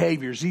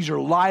behaviors. These are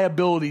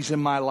liabilities in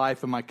my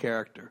life and my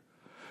character.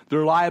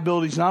 They're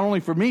liabilities not only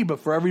for me, but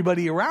for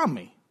everybody around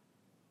me.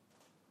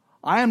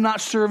 I am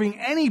not serving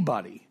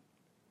anybody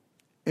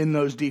in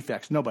those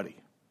defects. Nobody.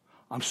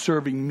 I'm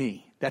serving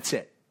me. That's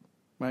it.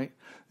 Right?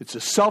 It's a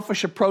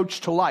selfish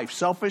approach to life.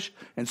 Selfish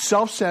and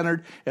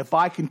self-centered if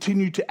I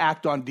continue to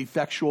act on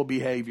defectual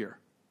behavior.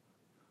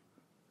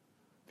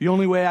 The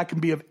only way I can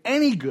be of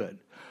any good,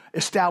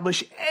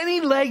 establish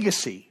any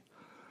legacy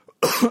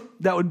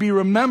that would be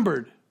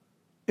remembered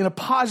in a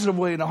positive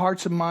way in the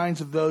hearts and minds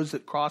of those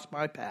that cross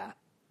my path,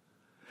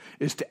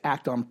 is to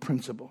act on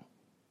principle.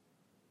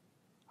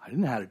 I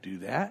didn't know how to do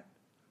that,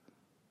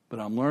 but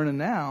I'm learning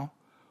now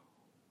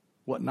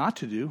what not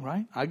to do,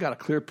 right? I got a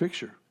clear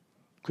picture,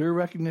 clear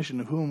recognition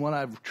of who and what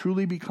I've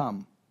truly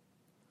become,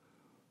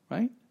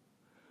 right?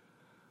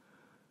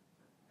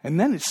 And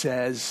then it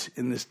says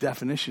in this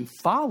definition,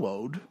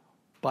 followed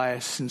by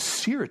a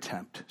sincere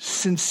attempt.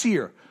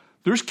 Sincere.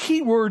 There's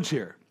key words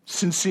here.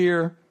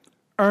 Sincere,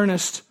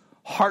 earnest,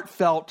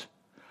 heartfelt,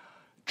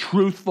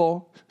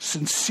 truthful,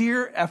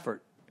 sincere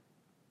effort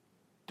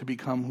to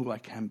become who I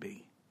can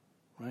be,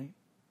 right?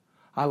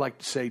 I like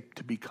to say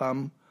to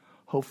become,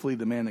 hopefully,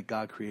 the man that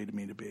God created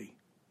me to be,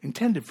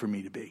 intended for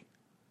me to be.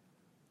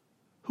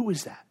 Who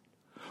is that?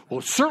 Well,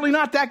 it's certainly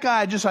not that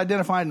guy I just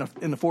identified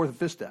in the 4th and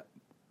 5th step.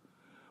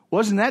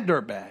 Wasn't that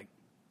dirtbag,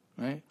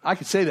 right? I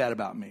could say that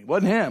about me.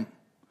 Wasn't him.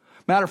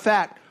 Matter of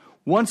fact,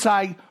 once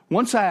I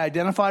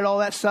identified all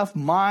that stuff,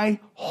 my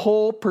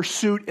whole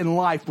pursuit in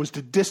life was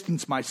to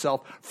distance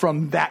myself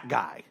from that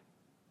guy.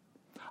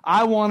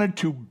 I wanted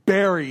to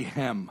bury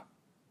him.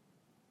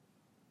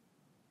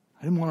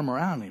 I didn't want him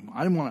around anymore.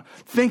 I didn't want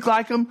to think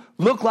like him,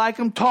 look like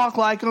him, talk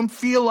like him,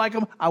 feel like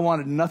him. I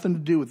wanted nothing to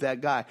do with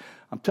that guy.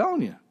 I'm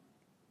telling you,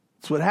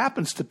 it's what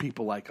happens to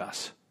people like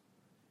us.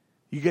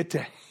 You get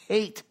to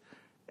hate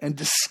and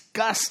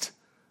disgust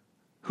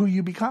who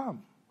you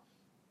become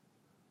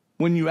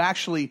when you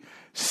actually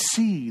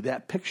see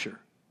that picture.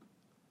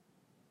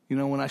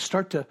 When I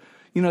start to,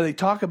 they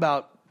talk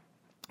about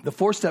The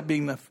 4-step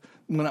being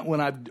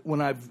when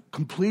I've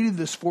completed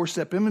this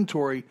 4-step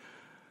inventory,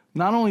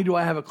 not only do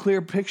I have a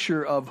clear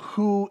picture of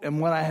who and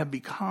what I have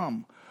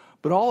become,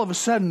 but all of a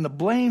sudden the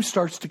blame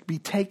starts to be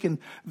taken.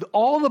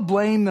 All the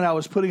blame that I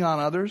was putting on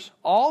others,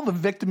 all the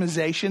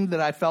victimization that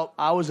I felt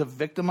I was a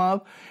victim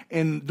of,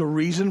 and the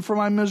reason for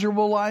my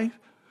miserable life,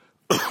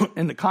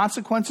 and the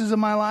consequences of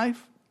my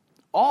life,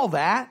 all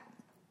that,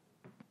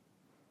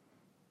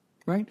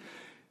 right?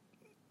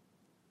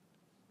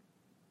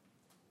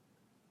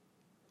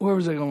 Where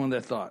was I going with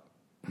that thought?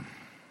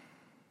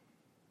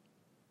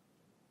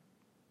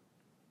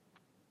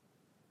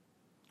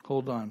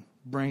 Hold on.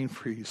 Brain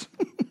freeze.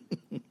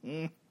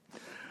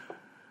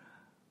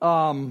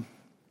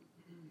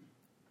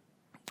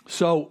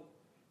 So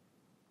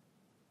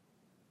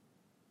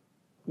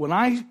when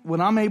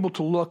I'm able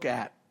to look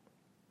at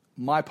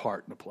my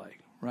part in the play,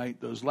 right?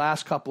 Those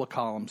last couple of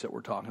columns that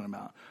we're talking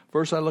about.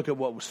 First, I look at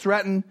what was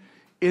threatened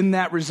in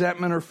that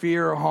resentment or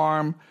fear or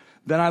harm.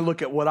 Then I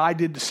look at what I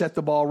did to set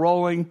the ball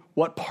rolling.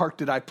 What part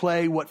did I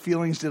play? What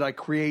feelings did I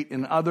create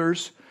in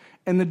others?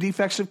 And the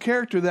defects of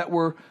character that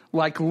were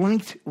like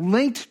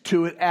linked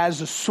to it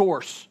as a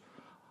source.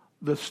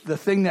 The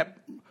thing that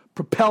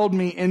propelled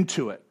me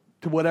into it,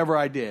 to whatever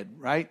I did,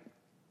 right?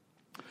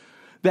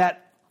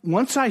 That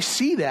once I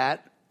see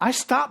that, I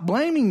stop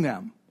blaming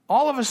them.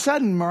 All of a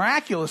sudden,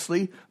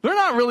 miraculously, they're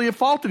not really at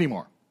fault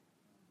anymore.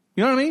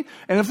 You know what I mean?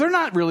 And if they're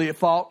not really at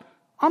fault,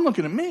 I'm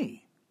looking at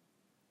me.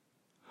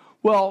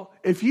 Well,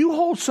 if you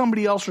hold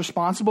somebody else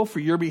responsible for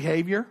your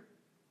behavior,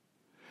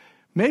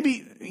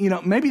 maybe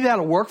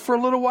that'll work for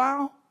a little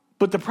while,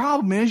 but the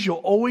problem is you'll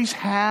always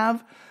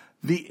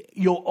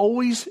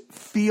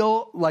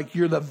feel like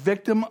you're the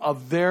victim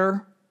of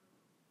their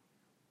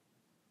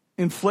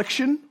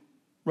infliction,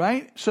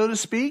 right? So to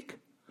speak.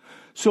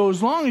 So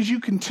as long as you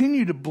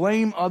continue to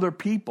blame other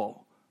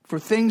people for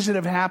things that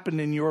have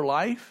happened in your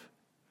life,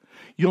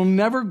 you'll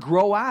never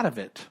grow out of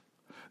it.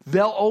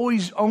 They'll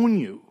always own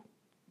you.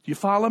 Do you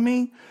follow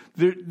me?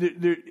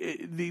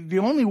 The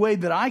only way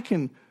that I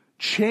can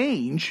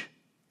change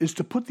is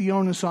to put the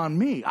onus on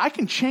me. I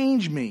can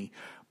change me,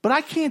 but I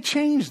can't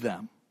change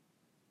them.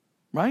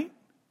 Right?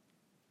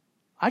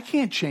 I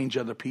can't change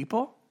other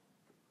people.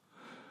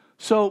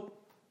 So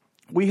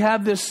we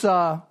have this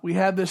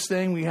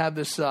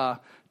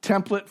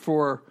template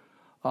for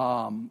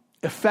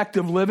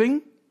effective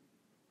living,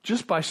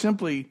 just by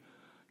simply,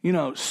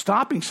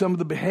 stopping some of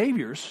the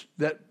behaviors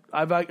that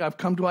I've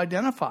come to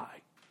identify.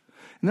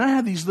 And then I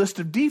have these list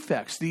of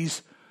defects,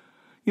 these,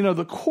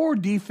 the core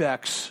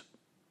defects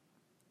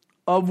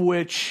of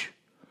which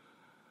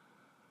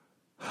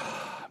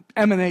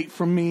emanate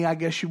from me, I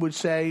guess you would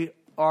say,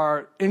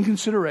 are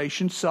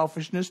inconsideration,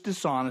 selfishness,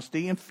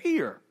 dishonesty, and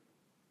fear,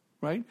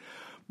 right?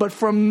 But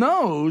from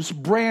those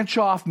branch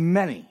off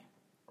many.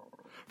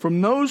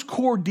 From those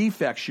core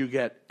defects, you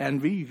get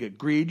envy, you get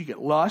greed, you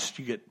get lust,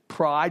 you get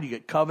pride, you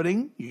get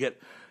coveting, you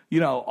get,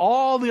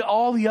 all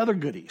the other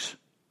goodies,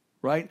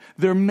 right?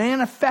 They're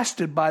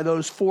manifested by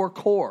those 4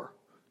 core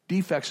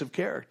defects of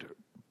character.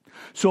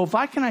 So if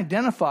I can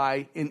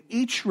identify in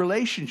each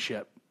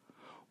relationship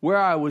where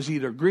I was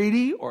either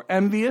greedy or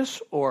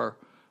envious or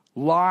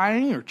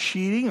lying or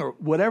cheating or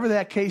whatever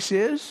that case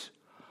is,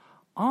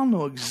 I'll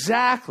know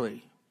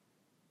exactly,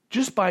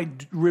 just by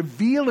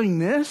revealing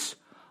this,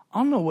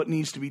 I'll know what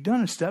needs to be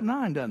done in step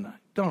 9, don't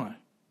I?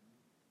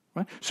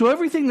 Right? So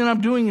everything that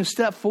I'm doing in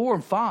step 4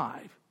 and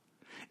 5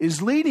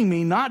 is leading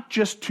me not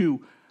just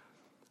to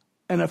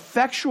an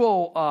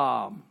effectual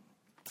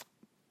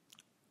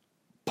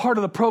part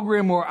of the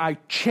program where I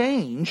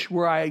change,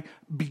 where I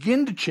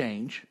begin to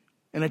change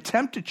and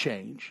attempt to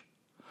change,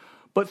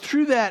 but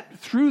through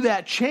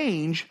that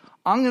change,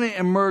 I'm going to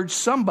emerge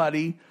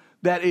somebody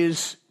that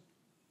is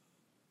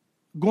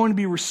going to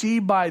be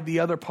received by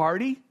the other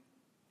party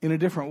in a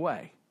different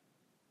way.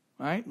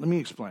 All right? Let me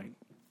explain.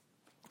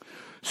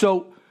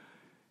 So,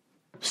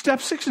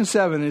 step 6 and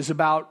 7 is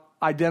about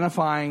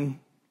identifying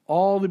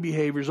all the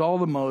behaviors, all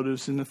the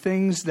motives, and the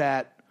things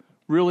that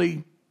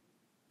really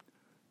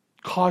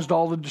caused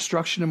all the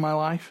destruction in my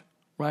life,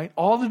 right?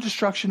 All the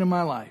destruction in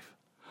my life.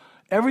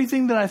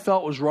 Everything that I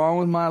felt was wrong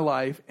with my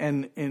life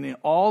and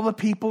all the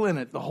people in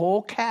it, the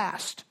whole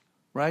cast,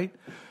 right?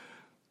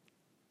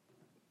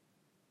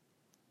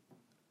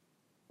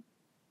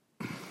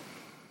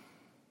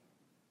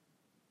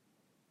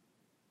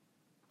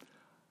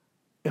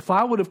 If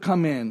I would have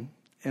come in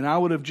and I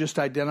would have just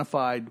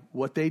identified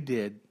what they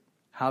did,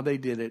 how they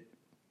did it,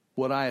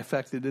 what I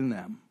affected in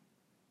them,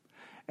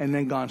 and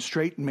then gone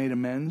straight and made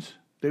amends,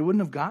 they would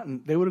have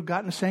gotten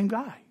the same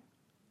guy.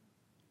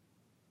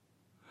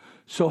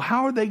 So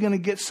how are they going to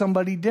get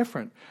somebody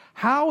different?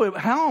 How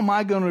am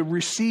I going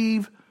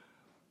to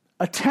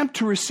attempt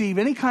to receive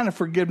any kind of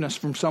forgiveness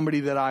from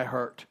somebody that I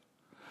hurt?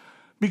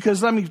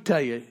 Because let me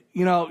tell you,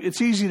 it's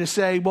easy to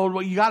say,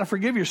 well, you got to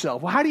forgive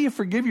yourself. Well, how do you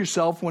forgive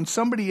yourself when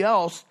somebody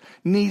else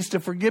needs to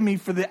forgive me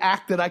for the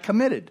act that I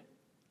committed?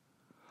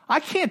 I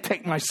can't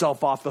take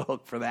myself off the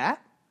hook for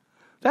that.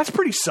 That's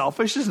pretty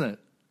selfish, isn't it?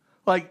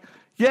 Like,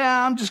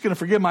 Yeah, I'm just going to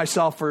forgive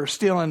myself for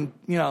stealing,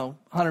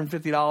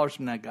 $150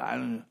 from that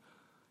guy.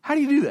 How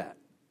do you do that?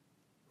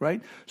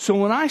 Right? So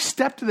when I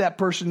step to that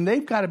person,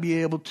 they've got to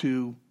be able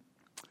to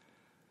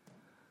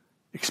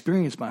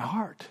experience my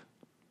heart.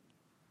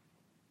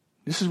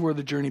 This is where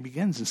the journey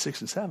begins in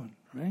 6 and 7,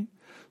 right?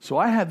 So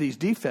I have these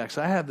defects.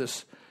 I have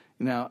this.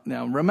 Now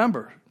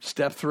remember,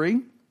 step 3.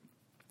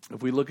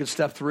 If we look at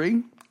step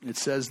 3, it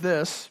says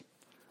this.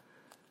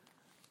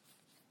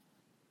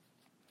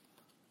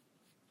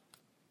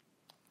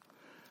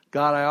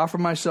 God, I offer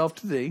myself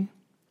to thee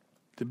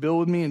to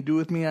build with me and do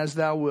with me as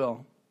thou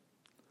will.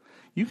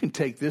 You can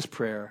take this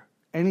prayer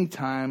any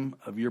time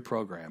of your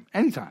program.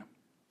 Anytime.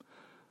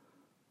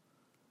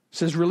 It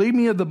says, relieve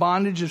me of the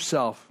bondage of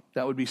self.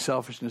 That would be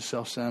selfishness,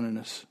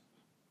 self-centeredness,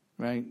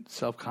 right?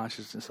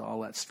 Self-consciousness,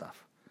 all that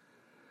stuff.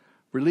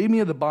 Relieve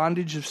me of the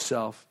bondage of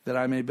self, that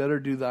I may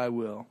better do thy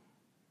will.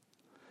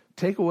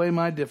 Take away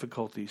my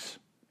difficulties,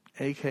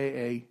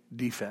 a.k.a.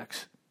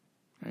 defects,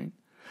 right?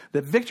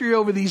 That victory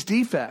over these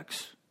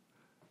defects,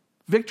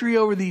 victory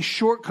over these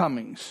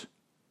shortcomings,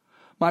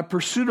 my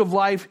pursuit of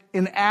life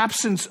in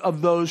absence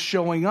of those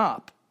showing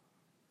up,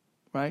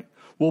 right,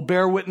 will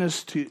bear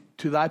witness to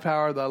thy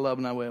power, thy love,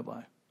 and thy way of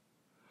life.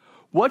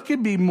 What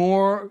could be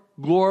more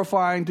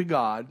glorifying to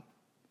God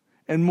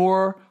and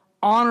more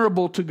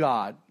honorable to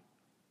God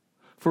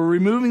for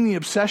removing the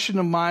obsession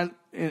of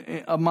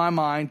my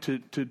mind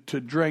to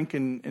drink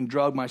and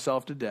drug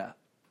myself to death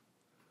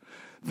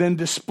than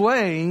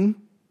displaying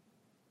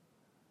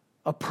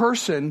a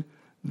person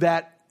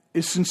that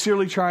is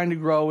sincerely trying to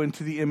grow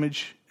into the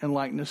image and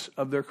likeness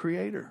of their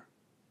Creator?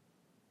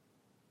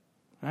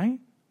 Right?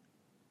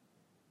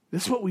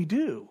 This is what we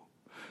do.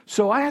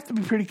 So I have to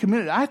be pretty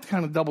committed. I have to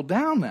kind of double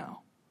down now.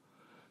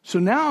 So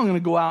now I'm going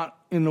to go out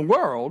in the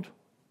world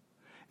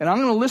and I'm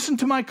going to listen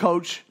to my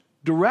coach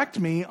direct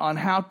me on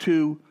how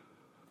to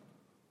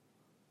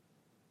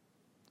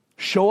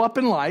show up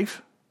in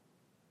life,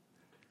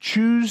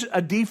 choose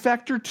a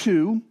defect or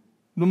two,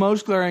 the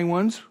most glaring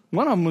ones.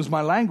 One of them was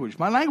my language.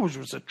 My language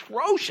was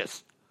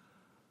atrocious.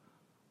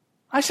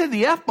 I said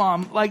the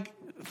F-bomb like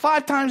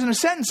 5 times in a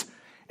sentence.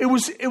 It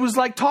was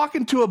like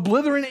talking to a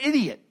blithering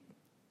idiot.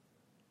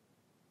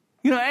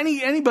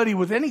 Anybody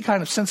with any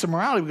kind of sense of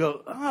morality would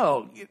go,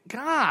 oh,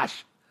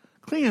 gosh,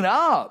 clean it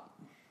up.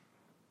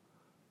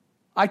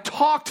 I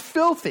talked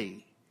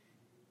filthy.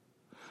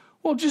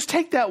 Well, just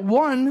take that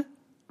one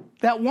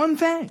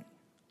thing.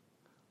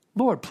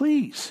 Lord,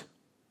 please.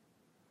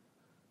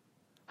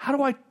 How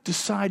do I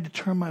decide to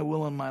turn my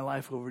will and my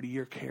life over to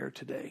your care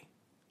today?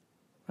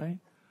 Right?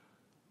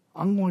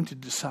 I'm going to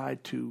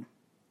decide to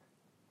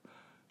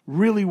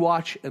really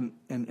watch and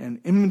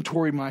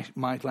inventory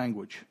my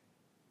language.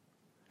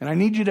 And I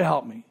need you to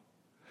help me.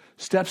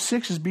 Step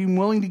 6 is being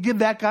willing to give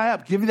that guy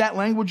up, give that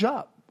language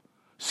up.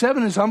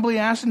 7 is humbly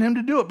asking him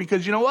to do it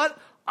because you know what?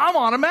 I'm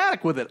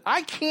automatic with it.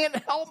 I can't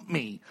help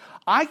me.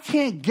 I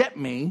can't get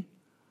me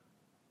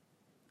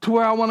to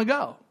where I want to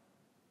go.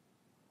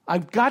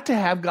 I've got to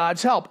have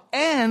God's help.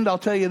 And I'll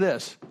tell you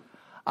this,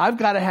 I've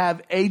got to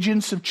have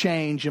agents of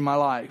change in my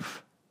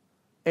life.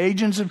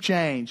 Agents of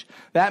change.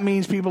 That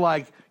means people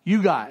like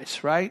you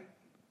guys, right?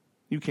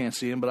 You can't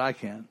see them, but I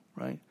can,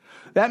 right?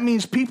 That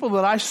means people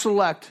that I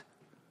select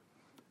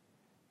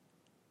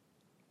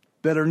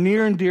that are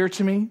near and dear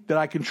to me, that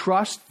I can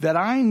trust, that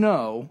I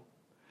know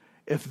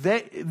if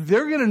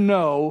they're going to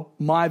know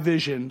my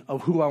vision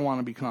of who I want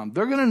to become.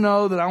 They're going to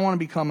know that I want to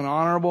become an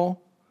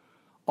honorable,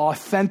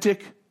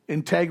 authentic,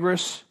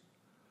 integrous,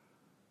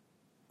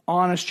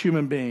 honest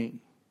human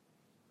being,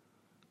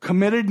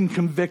 committed and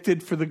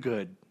convicted for the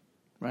good,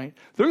 right?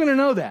 They're going to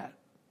know that.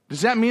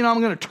 Does that mean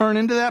I'm going to turn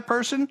into that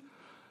person?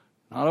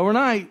 Not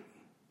overnight.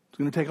 It's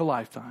going to take a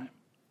lifetime.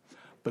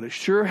 But it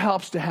sure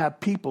helps to have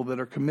people that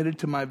are committed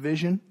to my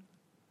vision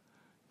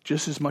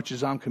just as much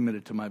as I'm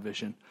committed to my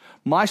vision.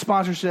 My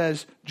sponsor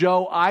says,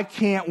 Joe, I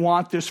can't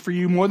want this for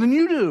you more than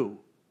you do.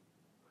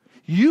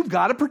 You've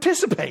got to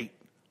participate.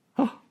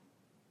 Oh,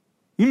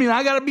 you mean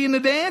I got to be in the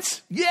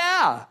dance?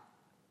 Yeah.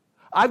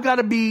 I've got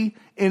to be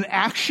in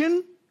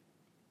action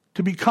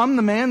to become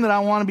the man that I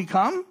want to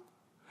become.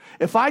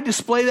 If I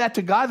display that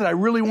to God, that I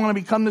really want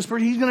to become this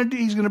person, He's going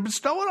to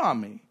bestow it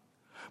on me.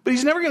 But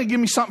He's never going to give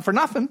me something for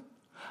nothing.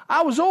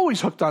 I was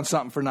always hooked on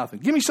something for nothing.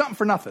 Give me something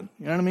for nothing.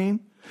 You know what I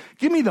mean?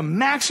 Give me the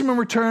maximum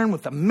return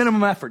with the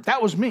minimum effort.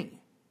 That was me.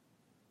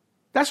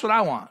 That's what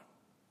I want.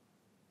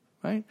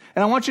 Right?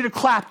 And I want you to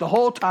clap the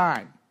whole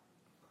time.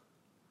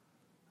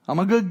 I'm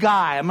a good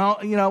guy.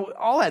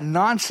 All that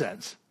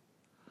nonsense.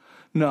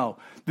 No,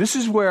 this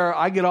is where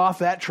I get off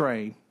that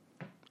train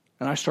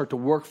and I start to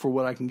work for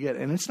what I can get.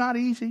 And it's not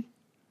easy.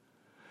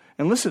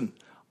 And listen,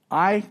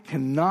 I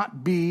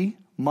cannot be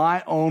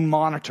my own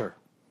monitor.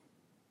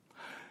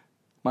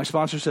 My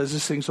sponsor says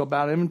this thing's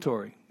about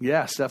inventory.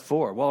 Yeah, step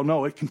 4. Well,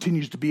 no, it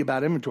continues to be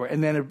about inventory.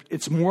 And then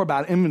it's more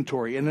about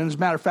inventory. And then as a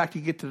matter of fact,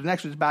 you get to the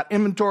next one, it's about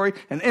inventory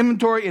and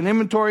inventory and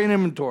inventory and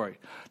inventory.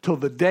 Till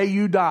the day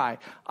you die.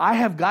 I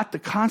have got to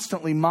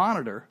constantly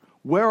monitor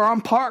where I'm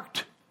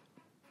parked,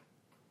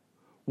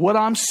 what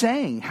I'm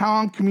saying, how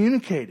I'm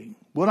communicating,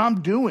 what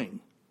I'm doing.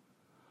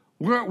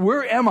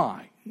 Where am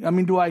I? I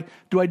mean, do I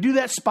do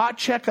that spot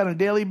check on a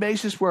daily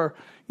basis where,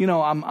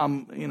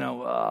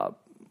 all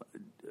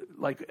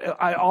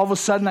of a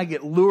sudden I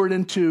get lured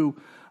into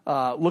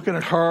looking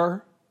at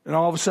her, and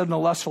all of a sudden the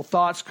lustful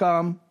thoughts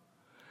come,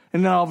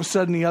 and then all of a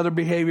sudden the other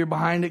behavior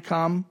behind it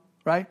come,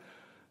 right?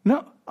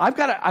 No, I've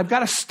got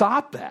to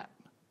stop that.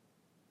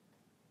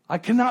 I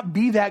cannot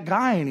be that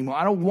guy anymore.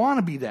 I don't want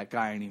to be that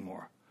guy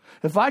anymore.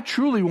 If I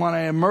truly want to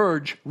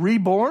emerge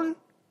reborn,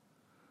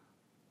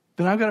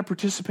 then I've got to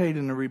participate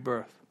in the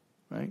rebirth,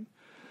 right?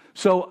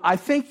 So I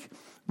think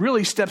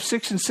really step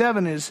 6 and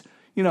 7 is,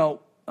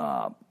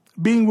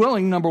 being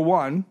willing, number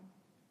one,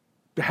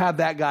 to have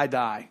that guy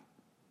die,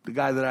 the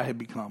guy that I had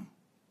become,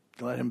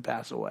 to let him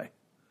pass away.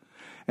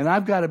 And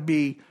I've got to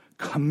be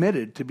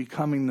committed to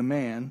becoming the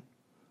man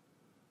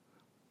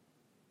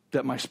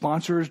that my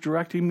sponsor is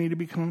directing me to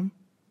become,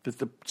 that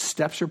the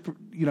steps are,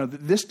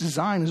 this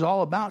design is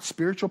all about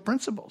spiritual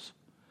principles.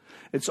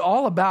 It's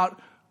all about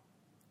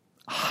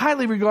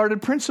highly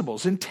regarded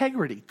principles: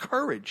 integrity,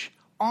 courage,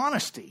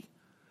 honesty,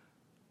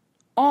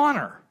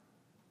 honor,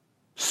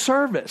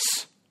 service,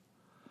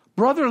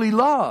 brotherly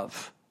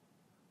love,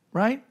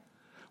 right?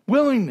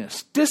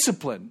 Willingness,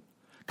 discipline,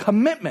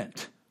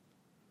 commitment.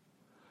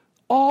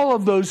 All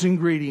of those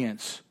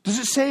ingredients. Does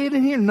it say it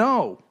in here?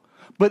 No.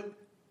 But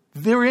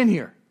they're in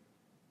here.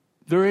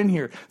 They're in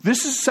here.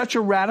 This is such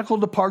a radical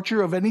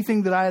departure of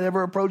anything that I had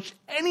ever approached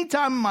any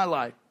time in my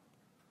life.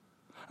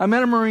 I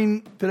met a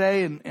Marine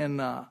today, and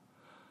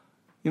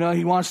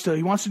he wants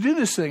to do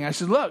this thing. I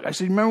said,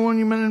 remember when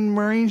you met in the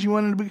Marines, you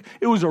wanted to be?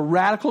 It was a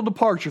radical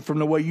departure from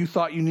the way you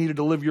thought you needed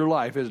to live your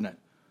life, isn't it?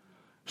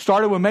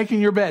 Started with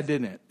making your bed,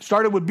 didn't it?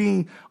 Started with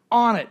being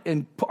on it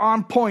and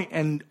on point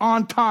and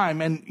on time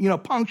and,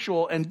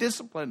 punctual and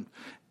disciplined,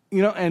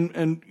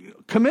 and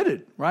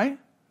committed, right?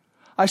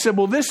 I said,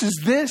 well, this is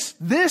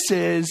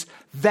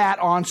that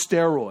on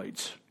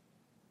steroids.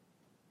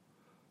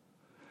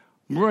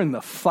 We're in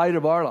the fight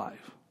of our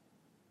life.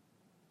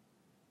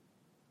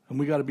 And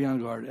we got to be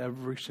on guard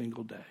every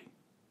single day.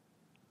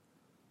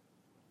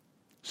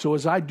 So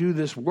as I do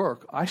this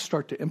work, I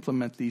start to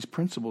implement these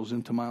principles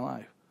into my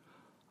life.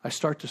 I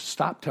start to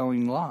stop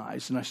telling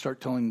lies and I start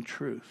telling the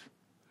truth.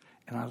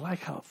 And I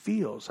like how it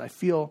feels. I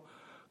feel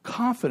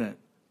confident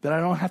that I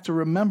don't have to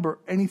remember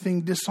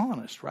anything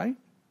dishonest, right?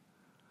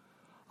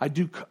 I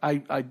do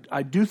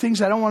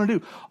things I don't want to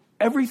do.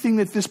 Everything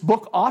that this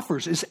book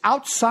offers is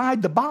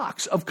outside the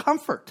box of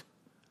comfort.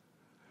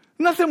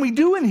 Nothing we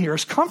do in here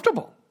is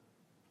comfortable.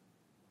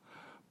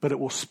 But it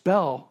will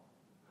spell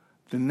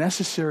the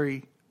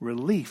necessary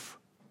relief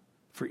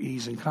for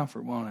ease and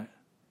comfort, won't it?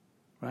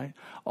 Right?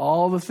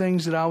 All the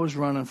things that I was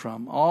running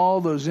from, all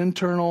those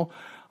internal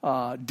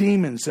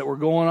demons that were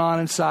going on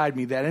inside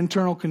me, that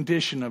internal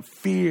condition of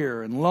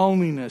fear and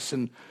loneliness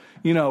and,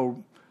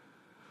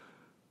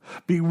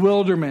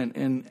 bewilderment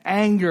and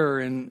anger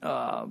and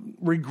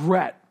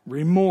regret,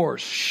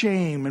 remorse,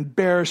 shame,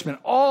 embarrassment,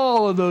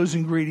 all of those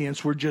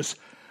ingredients were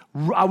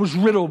I was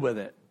riddled with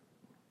it.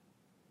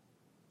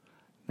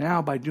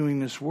 Now, by doing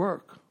this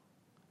work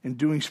and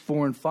doing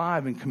 4 and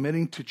 5 and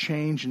committing to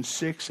change in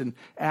 6 and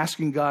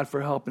asking God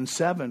for help in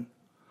 7,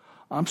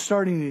 I'm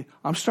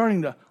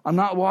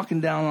not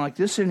walking down like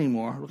this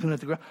anymore, looking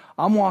at the ground.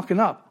 I'm walking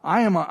up.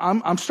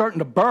 I'm starting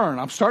to burn.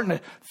 I'm starting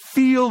to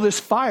feel this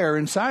fire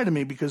inside of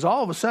me because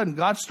all of a sudden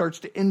God starts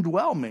to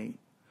indwell me.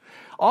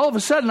 All of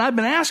a sudden I've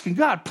been asking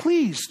God,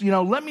 please,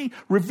 let me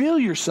reveal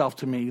yourself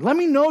to me. Let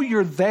me know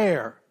you're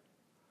there.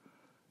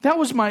 That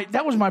was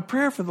my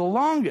prayer for the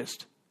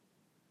longest.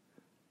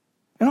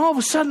 And all of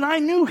a sudden I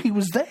knew he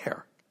was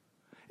there.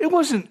 It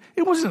wasn't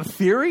a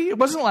theory. It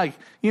wasn't like,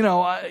 I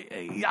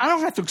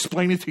don't have to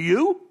explain it to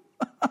you.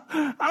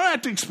 I don't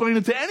have to explain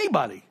it to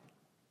anybody.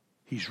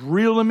 He's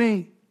real to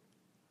me.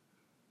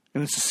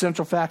 And it's a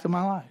central fact of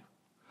my life.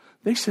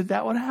 They said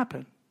that would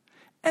happen.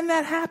 And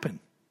that happened.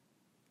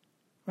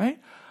 Right?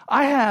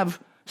 I have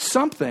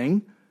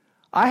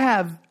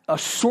a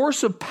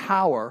source of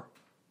power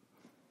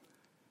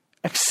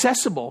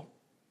accessible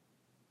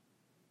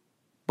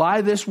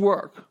by this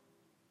work.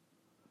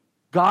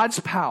 God's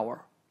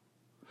power.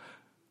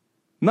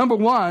 Number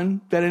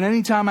one, that at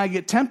any time I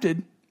get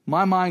tempted,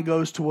 my mind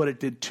goes to what it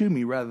did to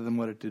me rather than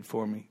what it did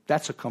for me.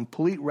 That's a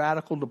complete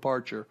radical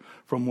departure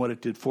from what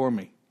it did for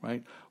me,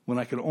 right? When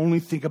I could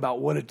only think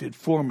about what it did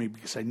for me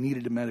because I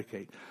needed to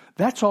medicate.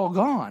 That's all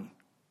gone.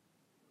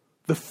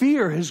 The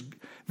fear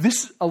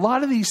a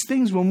lot of these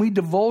things, when we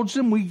divulge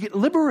them, we get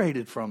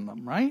liberated from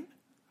them, right?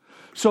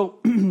 So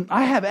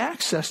I have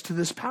access to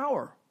this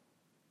power.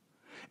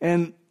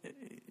 And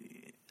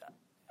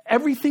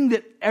everything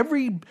that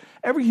every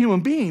human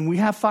being, we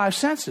have 5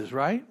 senses,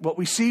 right? What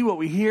we see, what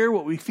we hear,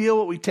 what we feel,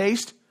 what we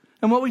taste,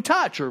 and what we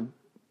touch, or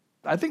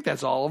I think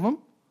that's all of them,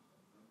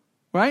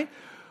 right?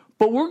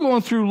 But we're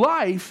going through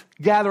life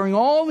gathering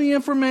all the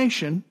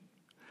information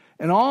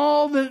and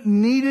all the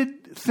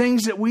needed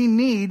things that we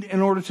need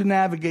in order to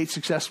navigate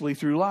successfully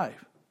through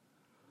life.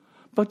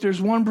 But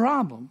there's one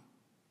problem.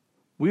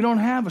 We don't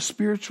have a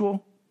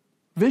spiritual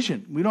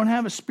vision. We don't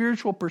have a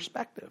spiritual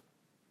perspective.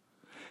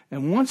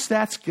 And once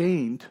that's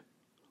gained,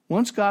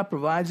 once God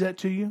provides that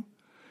to you,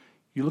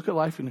 you look at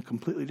life in a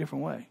completely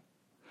different way.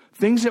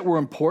 Things that were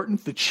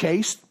important, the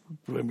chase,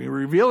 we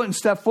reveal it in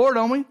step 4,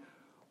 don't we?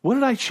 What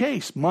did I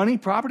chase? Money,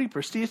 property,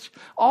 prestige,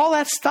 all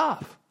that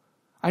stuff.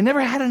 I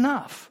never had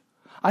enough.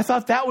 I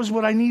thought that was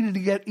what I needed to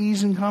get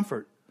ease and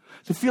comfort,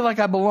 to feel like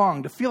I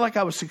belonged, to feel like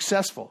I was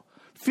successful,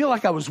 to feel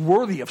like I was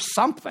worthy of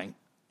something,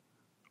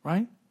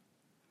 right?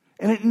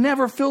 And it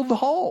never filled the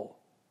hole.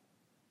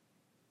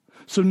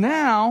 So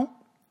now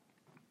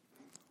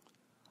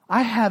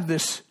I have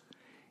this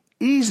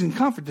ease and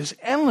comfort, this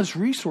endless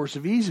resource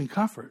of ease and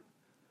comfort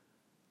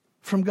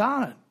from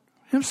God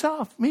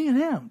himself, me and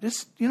him.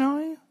 Just, you know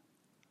what I mean?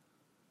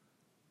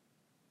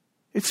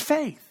 It's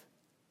faith.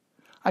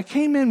 I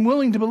came in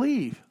willing to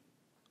believe.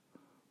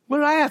 What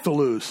did I have to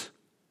lose?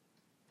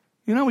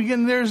 You know, we get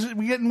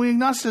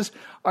agnostics.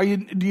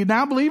 Do you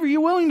now believe or are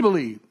you willing to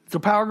believe? The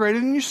power greater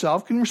than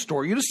yourself can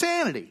restore you to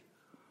sanity.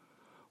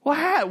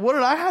 Well, what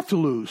did I have to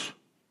lose?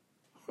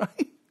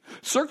 Right?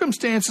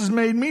 Circumstances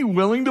made me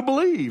willing to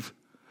believe.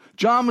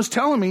 John was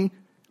telling me,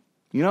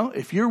 you know,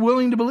 if you're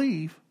willing to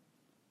believe,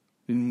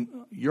 then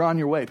you're on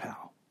your way,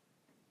 pal.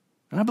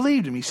 And I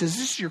believed him. He says,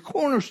 this is your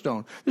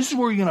cornerstone. This is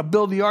where you're going to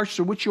build the arch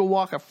through which you'll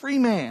walk a free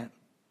man.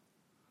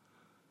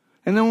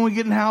 And then when we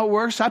get in how it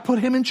works, I put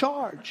him in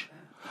charge.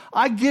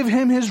 I give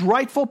him his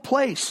rightful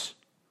place.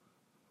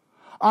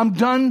 I'm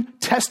done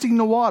testing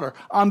the water.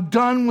 I'm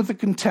done with the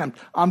contempt.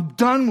 I'm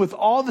done with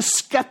all the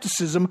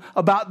skepticism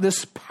about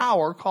this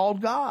power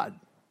called God.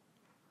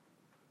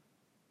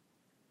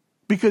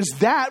 Because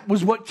that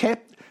was what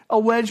kept a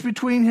wedge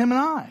between him and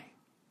I.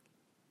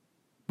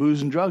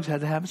 Booze and drugs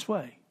had to have its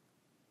way.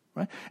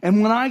 Right?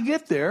 And when I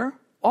get there,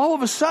 all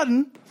of a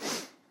sudden,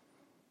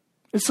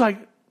 it's like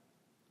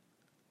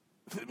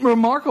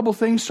remarkable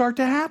things start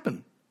to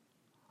happen.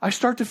 I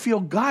start to feel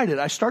guided.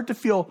 I start to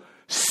feel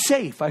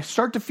safe. I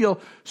start to feel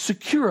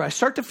secure. I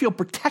start to feel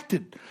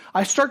protected.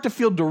 I start to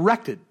feel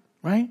directed,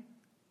 right?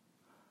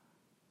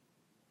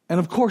 And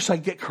of course, I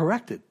get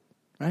corrected,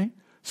 right?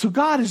 So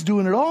God is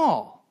doing it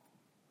all.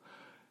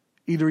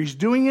 Either he's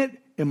doing it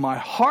in my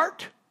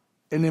heart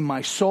and in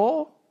my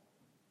soul,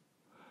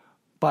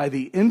 by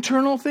the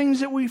internal things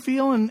that we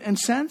feel and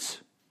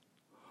sense,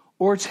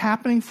 or it's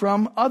happening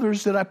from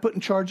others that I put in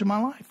charge of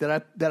my life,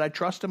 that I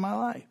trust in my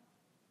life.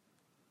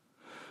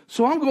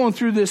 So I'm going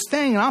through this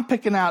thing, and I'm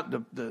picking out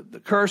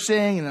the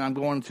cursing, and then I'm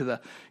going to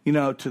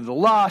the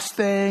lust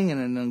thing, and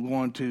then I'm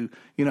going to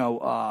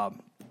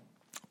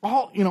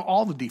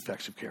all the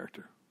defects of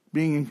character,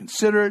 being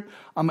inconsiderate.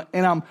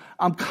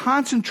 I'm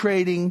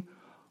concentrating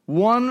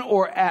 1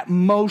 or at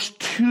most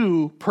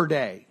 2 per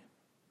day.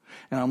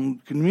 And I'm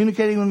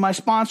communicating with my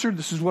sponsor.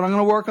 This is what I'm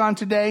going to work on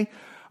today.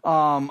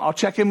 I'll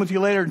check in with you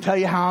later and tell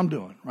you how I'm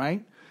doing,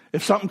 right?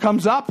 If something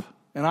comes up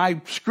and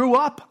I screw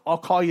up, I'll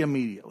call you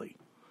immediately.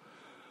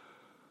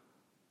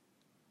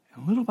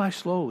 And little by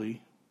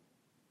slowly,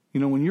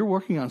 when you're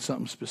working on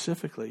something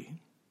specifically,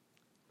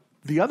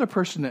 the other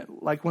person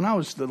that, like when I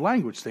was the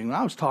language thing, when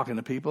I was talking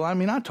to people,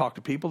 I talked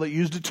to people that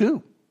used it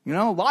too,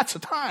 lots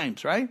of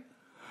times, right?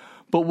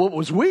 But what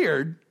was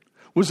weird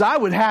was I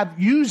would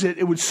use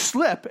it would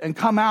slip and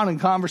come out in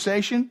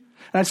conversation.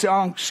 And I'd say,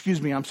 oh,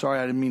 excuse me, I'm sorry,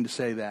 I didn't mean to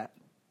say that.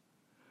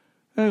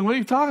 And what are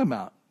you talking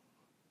about?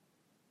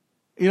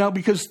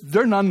 Because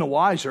they're none the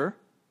wiser.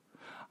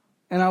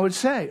 And I would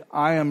say,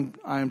 I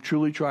am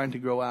truly trying to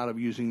grow out of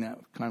using that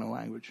kind of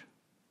language.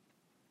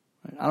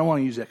 I don't want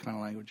to use that kind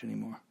of language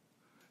anymore.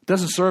 It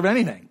doesn't serve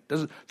anything.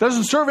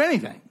 Doesn't serve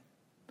anything.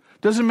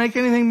 Doesn't make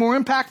anything more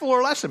impactful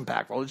or less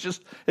impactful.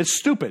 It's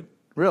stupid,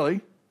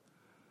 really.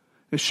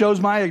 It shows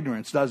my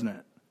ignorance, doesn't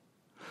it?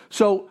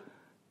 So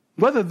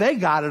whether they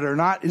got it or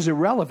not is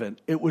irrelevant.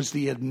 It was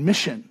the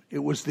admission. It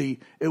was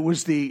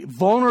the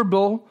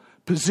vulnerable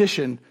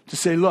position to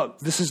say, look,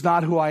 this is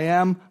not who I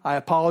am. I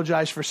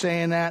apologize for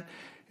saying that.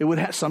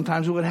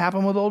 Sometimes it would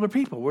happen with older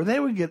people where they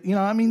would get,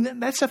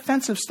 that's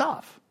offensive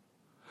stuff.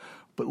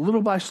 But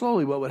little by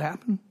slowly, what would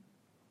happen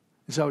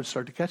is I would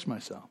start to catch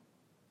myself.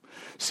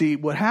 See,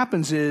 what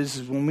happens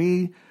is when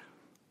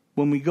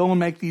we go and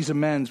make these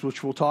amends,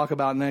 which we'll talk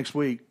about next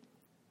week,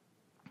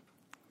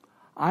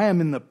 I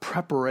am in the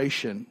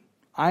preparation.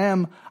 I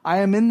am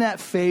in that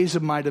phase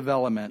of my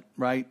development,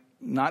 right?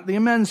 Not the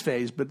amends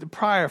phase, but the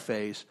prior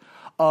phase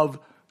of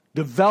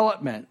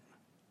development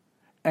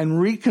and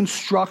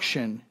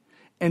reconstruction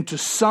into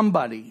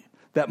somebody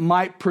that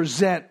might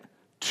present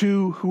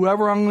to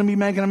whoever I'm going to be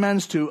making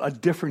amends to a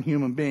different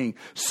human being.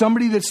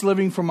 Somebody that's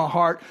living from a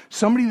heart,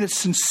 somebody that's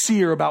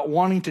sincere about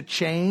wanting to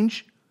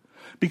change.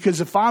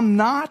 Because if I'm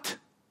not,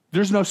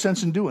 there's no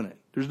sense in doing it.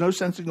 There's no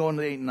sense in going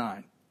to 8 and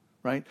 9.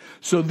 Right?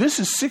 So this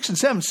is 6 and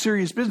 7,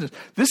 serious business.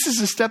 This is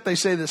the step they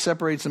say that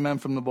separates the men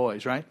from the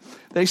boys, right?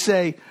 They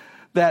say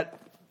that,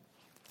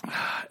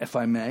 if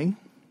I may,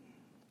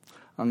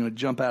 I'm going to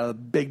jump out of the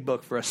big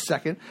book for a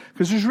second,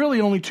 because there's really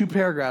only 2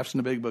 paragraphs in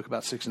the big book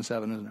about 6 and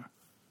 7, isn't there?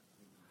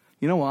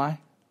 You know why?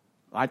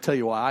 I tell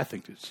you why I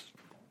think it's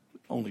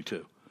only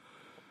 2.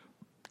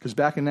 Because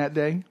back in that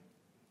day,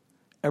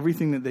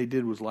 everything that they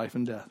did was life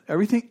and death.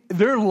 Everything,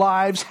 their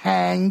lives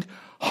hung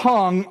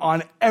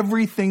on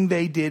everything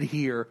they did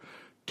here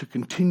to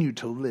continue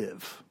to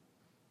live.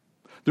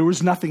 There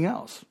was nothing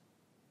else.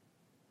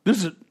 There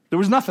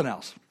was nothing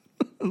else.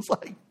 It's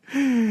like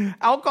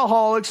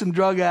alcoholics and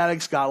drug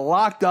addicts got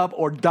locked up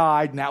or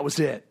died, and that was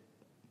it.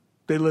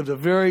 They lived a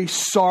very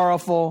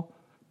sorrowful,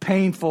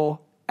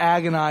 painful,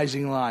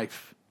 agonizing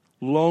life.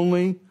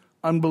 Lonely,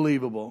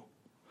 unbelievable.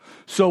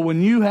 So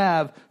when you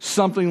have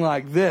something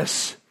like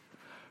this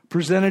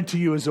presented to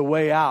you as a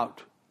way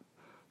out,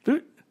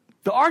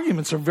 the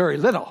arguments are very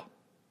little,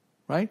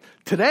 right?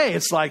 Today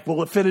it's like,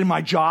 will it fit in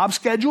my job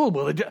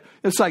schedule?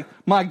 It's like,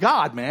 my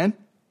God, man.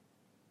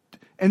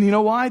 And you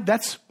know why?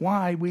 That's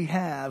why we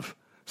have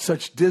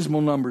such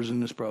dismal numbers in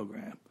this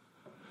program.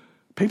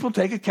 People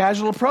take a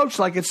casual approach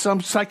like it's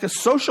some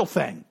psychosocial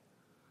thing.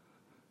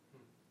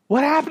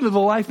 What happened to the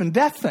life and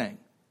death thing?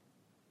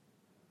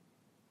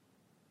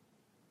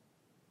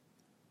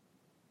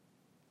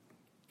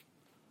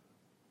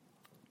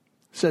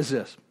 It says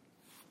this.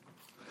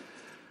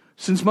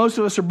 Since most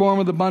of us are born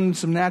with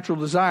abundance of natural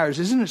desires,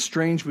 isn't it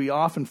strange we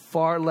often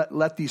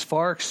let these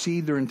far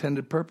exceed their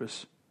intended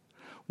purpose?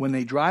 When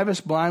they drive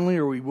us blindly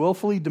or we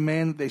willfully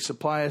demand that they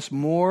supply us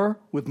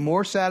with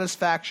more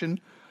satisfactions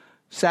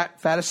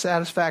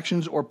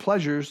or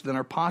pleasures than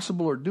are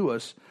possible or due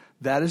us,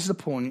 that is the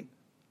point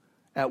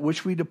at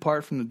which we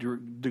depart from the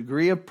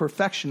degree of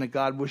perfection that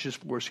God wishes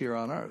for us here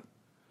on earth.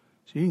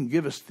 So He didn't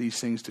give us these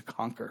things to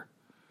conquer.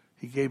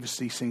 He gave us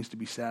these things to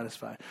be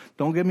satisfied.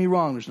 Don't get me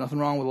wrong. There's nothing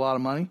wrong with a lot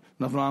of money,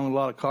 nothing wrong with a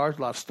lot of cars,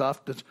 a lot of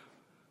stuff.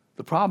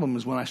 The problem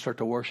is when I start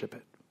to worship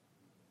it.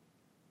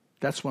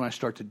 That's when I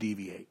start to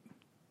deviate,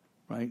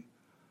 right?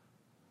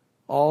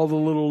 All the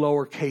little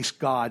lowercase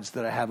gods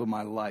that I have in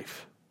my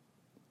life.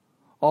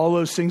 All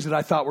those things that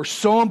I thought were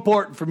so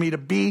important for me to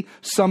be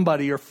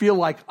somebody or feel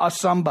like a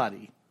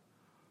somebody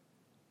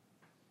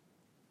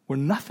were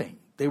nothing.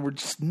 They were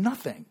just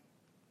nothing.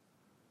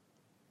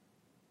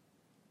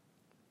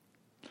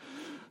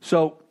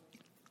 So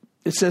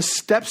it says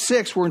step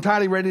 6, we're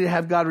entirely ready to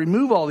have God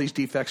remove all these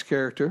defects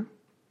character,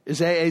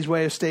 is AA's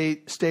way of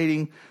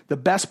stating the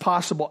best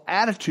possible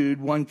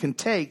attitude one can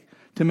take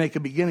to make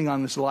a beginning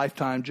on this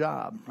lifetime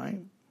job,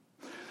 right?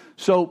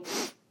 So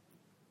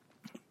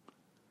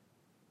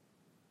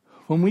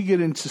when we get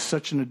into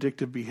such an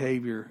addictive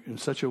behavior, in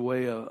such a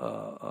way,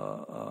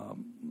 a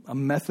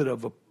method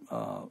of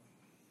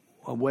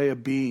a way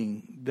of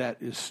being that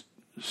is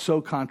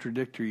so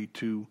contradictory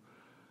to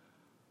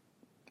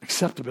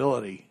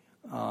acceptability,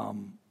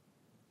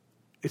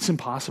 it's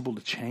impossible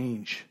to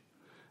change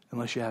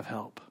unless you have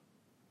help,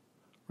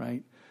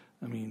 right?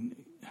 I mean,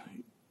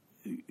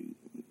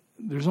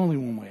 there's only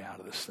one way out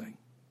of this thing.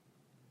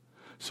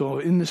 So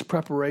in this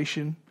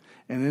preparation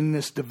and in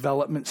this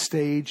development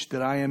stage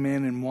that I am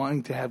in and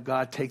wanting to have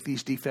God take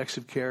these defects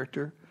of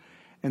character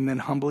and then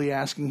humbly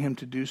asking Him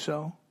to do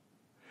so,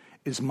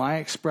 is my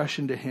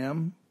expression to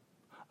Him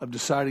of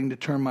deciding to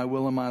turn my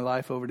will and my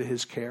life over to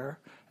His care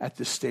at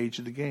this stage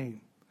of the game.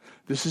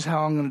 This is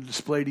how I'm going to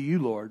display to you,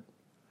 Lord,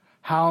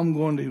 how I'm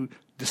going to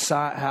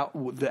decide, how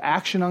the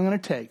action I'm going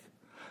to take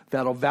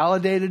that'll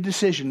validate a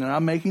decision that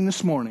I'm making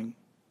this morning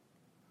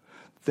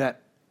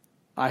that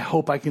I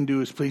hope I can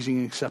do is pleasing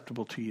and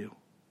acceptable to you,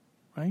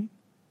 right?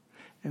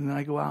 And then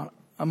I go out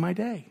on my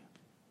day.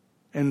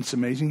 And it's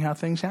amazing how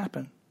things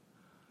happen.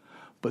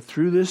 But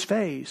through this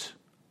phase,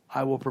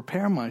 I will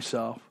prepare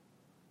myself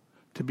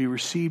to be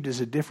received as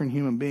a different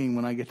human being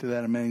when I get to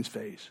that amends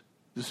phase.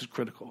 This is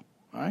critical,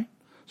 all right?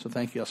 So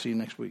thank you. I'll see you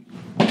next week.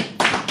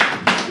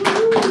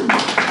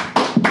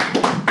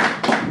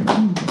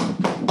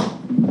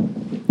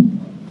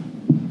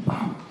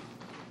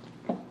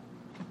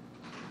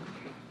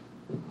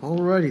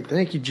 Alrighty,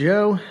 thank you,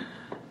 Joe.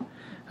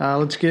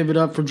 Let's give it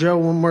up for Joe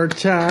one more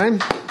time.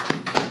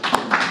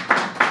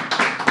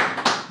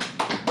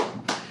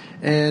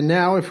 And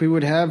now if we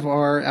would have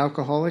our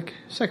alcoholic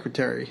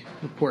secretary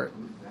report.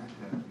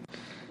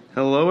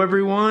 Hello,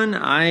 everyone.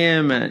 I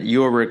am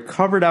your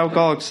recovered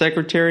alcoholic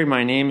secretary.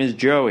 My name is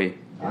Joey.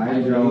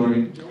 Hi,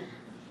 Joey.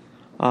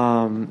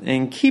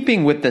 In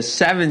keeping with the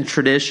 7th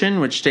tradition,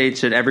 which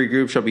states that every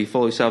group shall be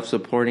fully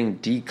self-supporting,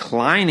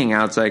 declining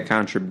outside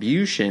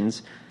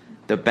contributions,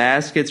 the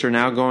baskets are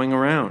now going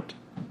around.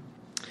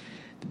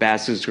 The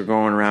baskets are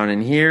going around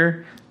in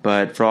here,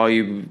 but for all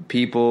you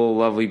people,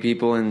 lovely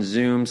people in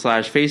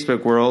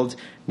Zoom/Facebook world,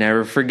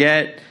 never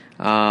forget,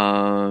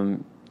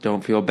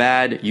 don't feel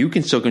bad. You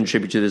can still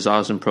contribute to this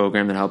awesome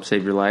program that helps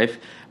save your life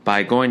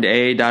by going to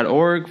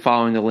AA.org,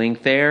 following the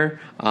link there.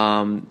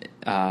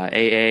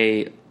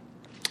 AA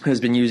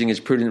has been using its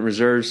prudent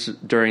reserves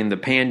during the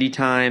pandy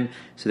time,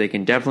 so they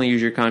can definitely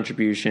use your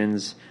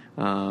contributions.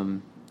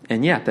 And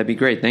yeah, that'd be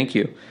great. Thank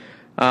you.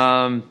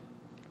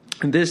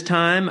 This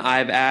time,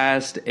 I've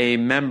asked a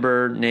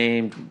member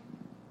named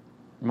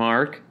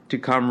Mark to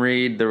come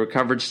read the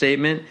recovered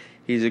statement.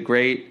 He's a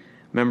great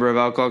member of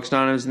Alcoholics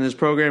Anonymous in this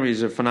program.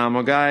 He's a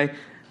phenomenal guy.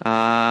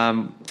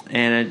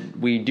 And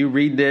we do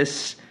read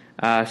this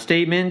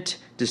statement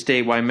to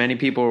state why many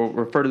people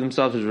refer to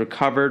themselves as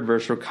recovered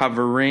versus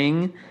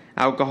recovering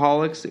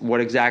alcoholics,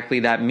 what exactly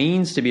that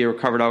means to be a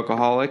recovered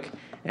alcoholic.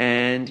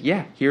 And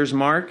yeah, here's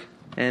Mark,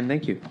 and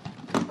thank you.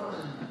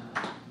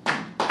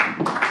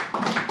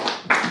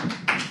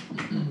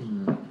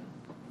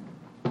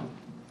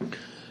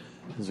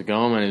 How's it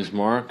going? My name is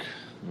Mark.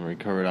 I'm a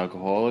recovered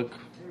alcoholic.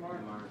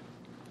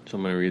 So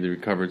I'm going to read the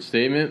recovered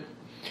statement.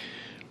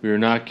 We are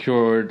not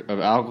cured of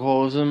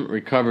alcoholism,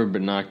 recovered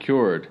but not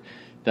cured.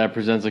 That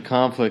presents a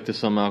conflict to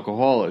some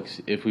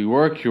alcoholics. If we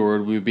were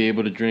cured, we would be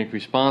able to drink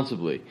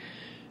responsibly.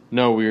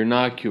 No, we are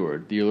not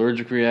cured. The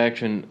allergic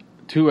reaction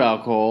to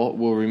alcohol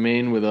will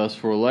remain with us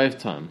for a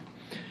lifetime.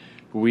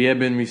 We have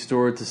been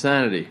restored to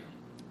sanity.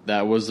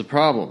 That was the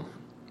problem.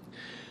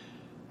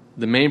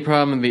 The main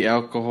problem of the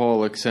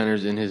alcoholic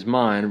centers in his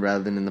mind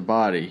rather than in the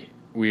body.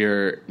 We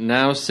are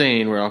now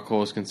sane where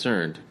alcohol is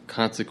concerned.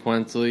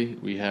 Consequently,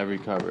 we have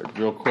recovered.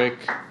 Real quick,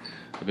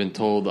 I've been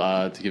told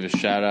to give a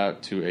shout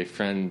out to a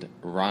friend,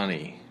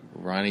 Ronnie.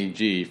 Ronnie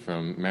G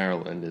from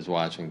Maryland is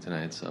watching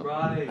tonight. So,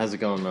 Ronnie. How's it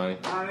going, Ronnie?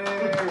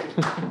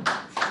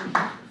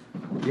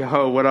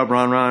 Yo, what up,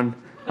 Ron?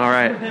 All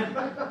right.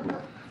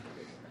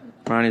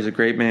 Ronnie's a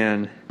great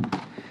man.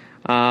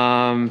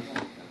 All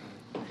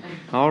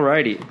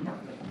righty.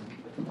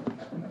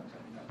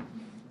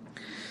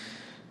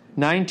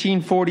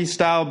 1940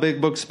 style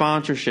Big Book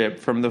sponsorship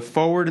from the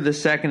forward of the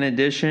second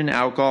edition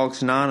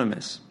Alcoholics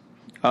Anonymous.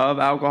 Of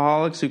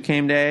alcoholics who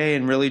came to AA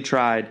and really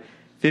tried,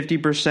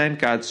 50%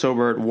 got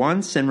sober at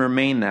once and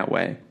remained that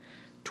way.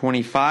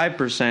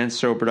 25%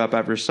 sobered up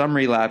after some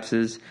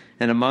relapses,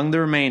 and among the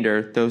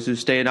remainder, those who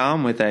stayed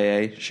on with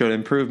AA showed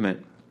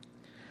improvement.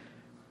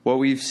 What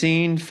we've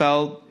seen,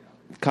 felt,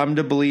 come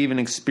to believe, and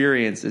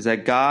experienced is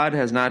that God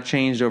has not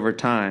changed over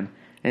time,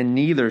 and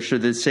neither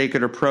should this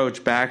sacred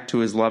approach back to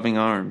his loving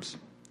arms.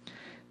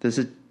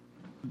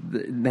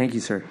 Thank you,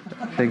 sir.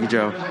 Thank you,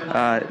 Joe.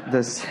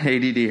 This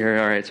ADD here.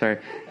 All right, sorry.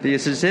 The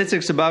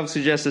statistics above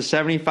suggest a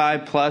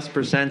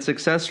 75+%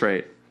 success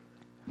rate.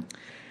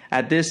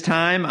 At this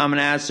time, I'm going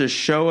to ask a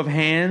show of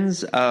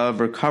hands of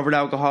recovered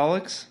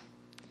alcoholics.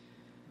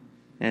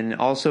 And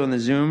also in the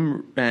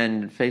Zoom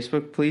and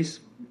Facebook, please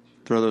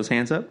throw those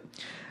hands up.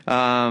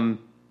 And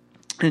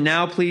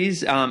now,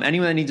 please,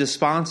 anyone that needs a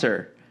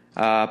sponsor,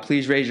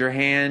 please raise your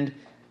hand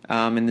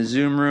in the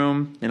Zoom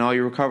room. And all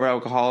your recovered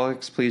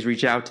alcoholics, please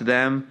reach out to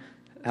them,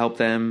 help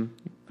them,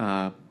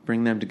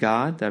 bring them to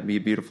God. That'd be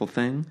a beautiful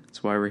thing.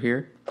 That's why we're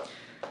here.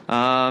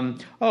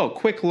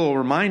 Quick little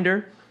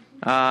reminder.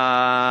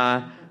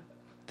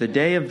 The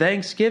day of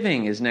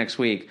Thanksgiving is next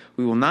week.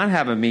 We will not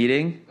have a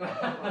meeting.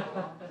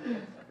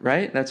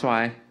 Right? That's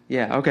why.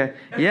 Yeah, okay.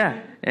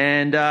 Yeah.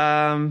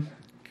 And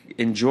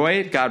enjoy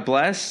it. God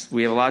bless.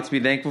 We have a lot to be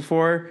thankful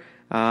for.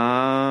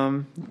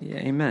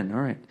 Amen. All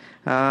right.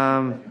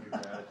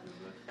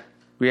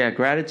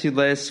 Gratitude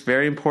list.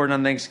 Very important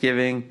on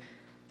Thanksgiving.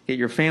 Get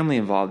your family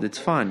involved. It's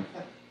fun.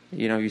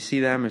 You see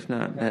them. If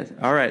not,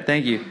 all right.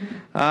 Thank you.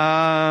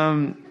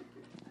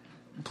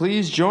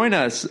 Please join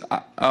us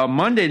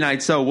Monday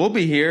night. So we'll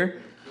be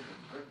here.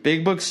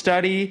 Big Book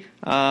study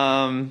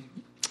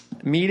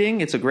meeting.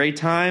 It's a great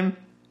time.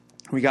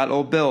 We got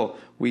old Bill.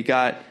 We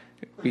got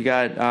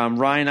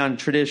Ryan on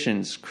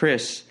traditions.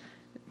 Chris,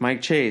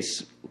 Mike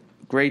Chase.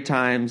 Great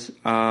times.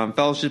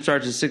 Fellowship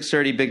starts at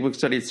 6:30. Big Book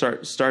study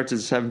starts at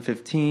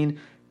 7:15.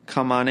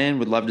 Come on in.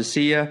 We'd love to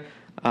see you.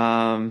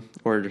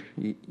 Or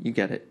you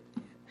get it.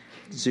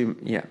 Zoom.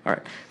 Yeah. All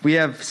right. We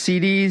have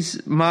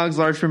CDs, mugs,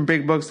 large print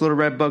Big Books, little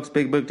red books,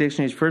 Big Book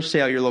dictionaries. First,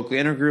 say out your local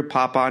intergroup.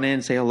 Pop on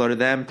in. Say hello to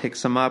them. Pick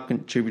some up.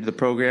 Contribute to the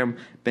program.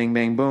 Bang,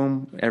 bang,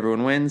 boom.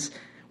 Everyone wins.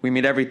 We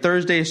meet every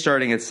Thursday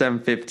starting at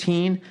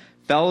 7:15.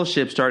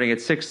 Fellowship starting at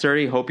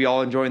 6:30. Hope you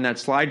all enjoying that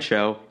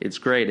slideshow. It's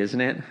great,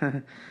 isn't it?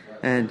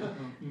 And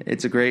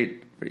it's a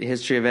great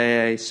history of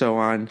AA, so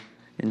on.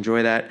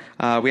 Enjoy that.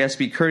 We have to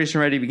be courteous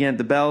and ready to begin at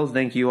the bell.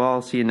 Thank you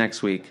all. See you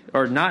next week.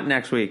 Or not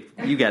next week.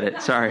 You get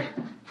it. Sorry.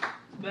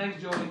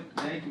 Thanks, Joey.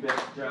 Thank you,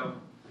 Joe.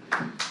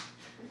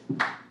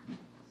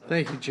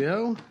 Thank you,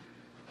 Joe.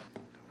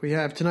 We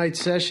have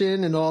tonight's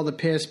session and all the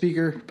past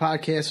speaker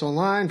podcasts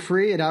online,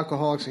 free at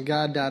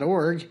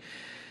alcoholicsandgod.org.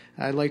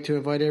 I'd like to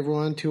invite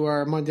everyone to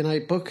our Monday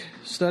night book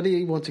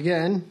study once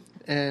again.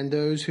 And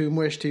those who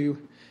wish to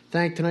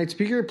thank tonight's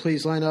speaker,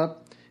 please line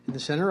up in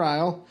the center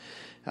aisle.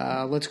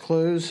 Let's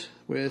close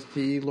with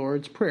the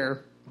Lord's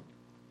Prayer.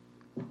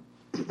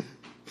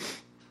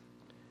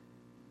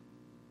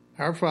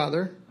 Our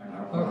Father,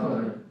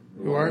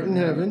 who art in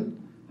heaven,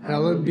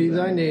 hallowed be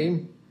thy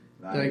name.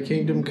 Thy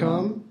kingdom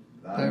come,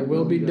 thy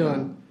will be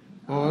done,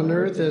 on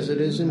earth as it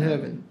is in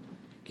heaven.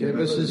 Give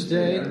us this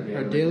day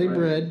our daily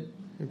bread,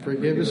 and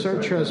forgive us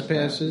our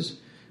trespasses,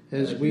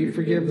 as we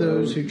forgive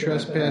those who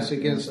trespass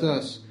against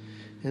us.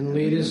 And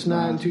lead us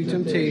not into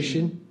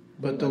temptation,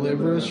 but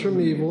deliver us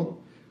from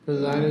evil. For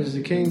thine is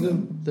the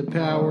kingdom, the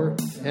power,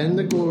 and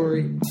the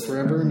glory,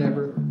 forever and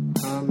ever.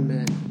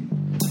 Amen.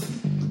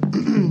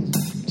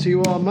 See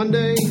you all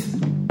Monday.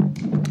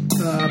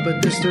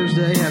 But this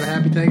Thursday, have a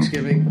happy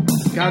Thanksgiving.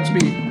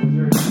 Godspeed.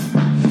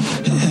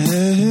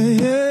 Yeah,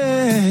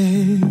 yeah.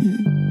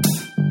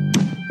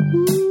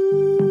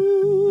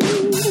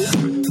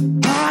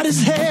 Heart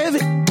is heavy,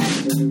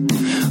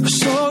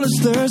 soul is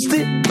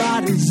thirsty,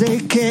 body's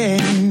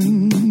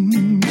aching.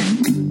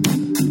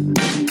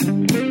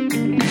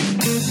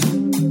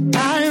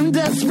 I am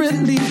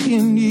desperately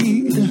in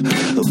need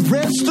of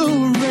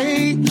restoration.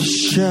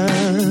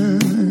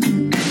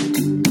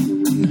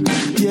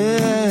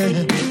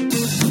 Yeah,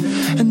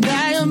 and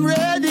I am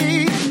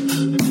ready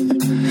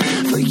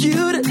for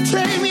you to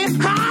take me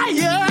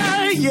higher.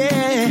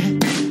 Yeah,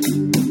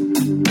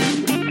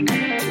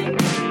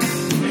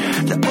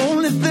 the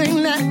only thing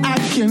that I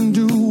can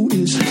do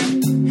is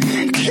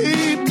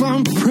keep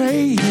on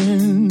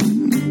praying.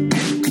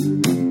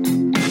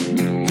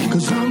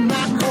 'Cause on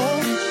my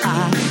own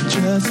I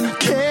just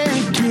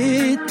can't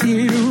get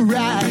it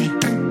right.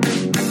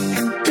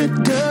 It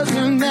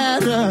doesn't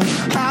matter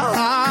how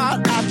hard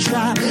I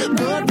try,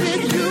 but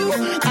with you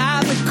I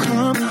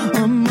become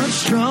a much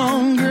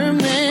stronger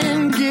man.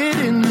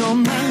 Getting on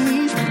my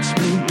knees puts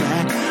me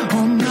back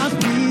on my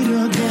feet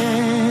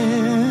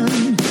again.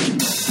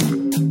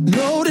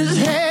 Load is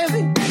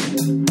heavy,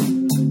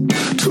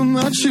 too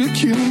much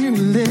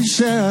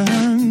accumulation.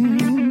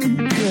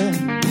 Yeah.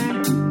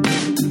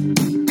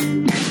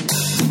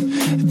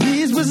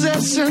 These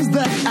possessions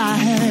that I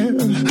have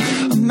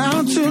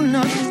amount to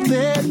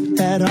nothing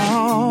at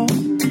all.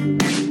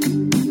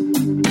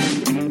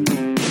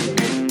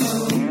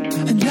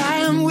 And I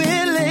am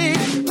willing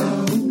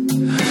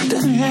to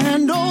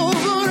hand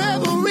over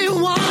every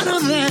one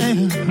of them.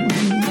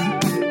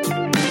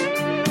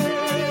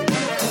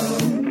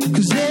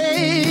 'Cause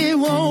they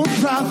won't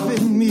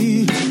profit me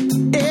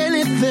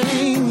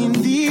anything in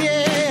the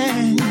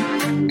end.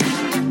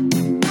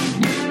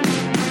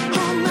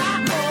 On my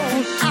own,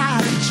 I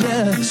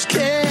just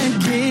can't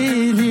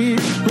get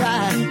it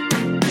right.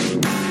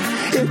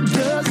 It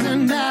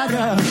doesn't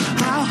matter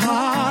how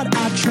hard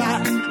I try,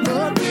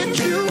 but with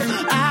you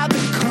I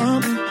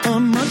become a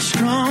much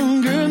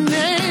stronger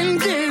man.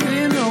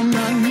 Getting on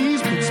my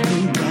knees puts me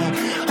back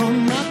on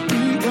my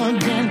feet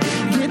again.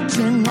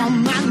 Getting on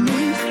my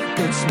knees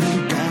puts me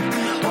back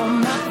on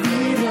my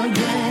feet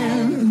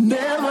again.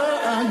 Never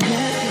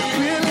again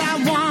will I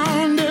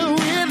wander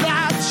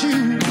without you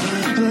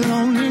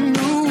alone in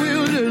the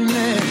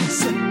wilderness.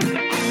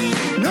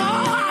 No,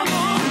 I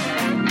won't.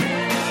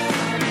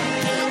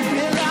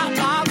 Will I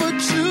offer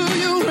to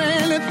you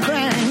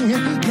anything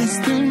less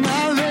than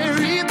my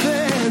very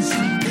best?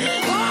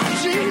 Oh,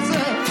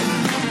 Jesus,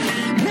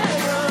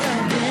 never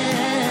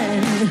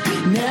again,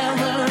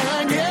 never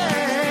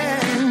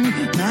again.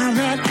 Now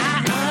that I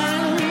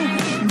understand.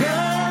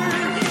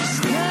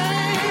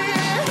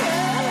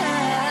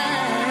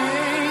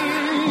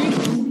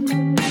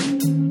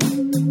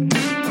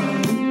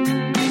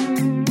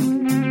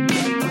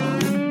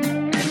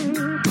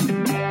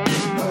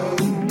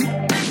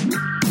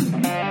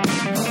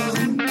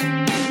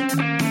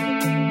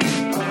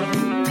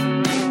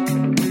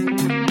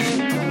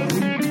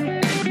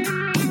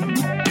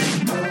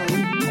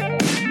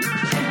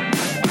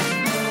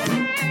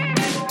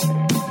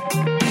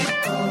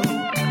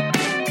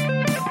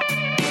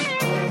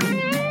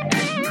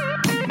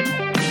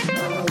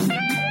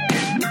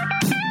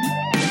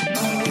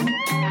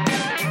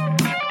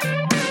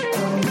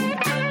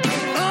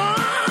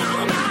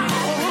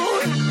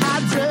 I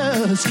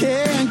just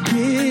can't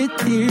get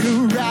it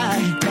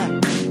right.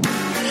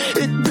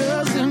 It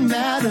doesn't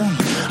matter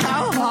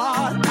how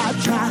hard I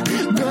try,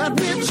 but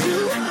with you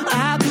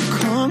I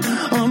become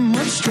a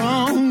much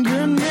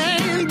stronger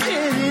man.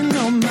 Getting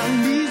on my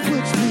knees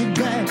puts me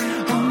back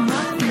on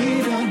my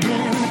feet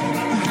again.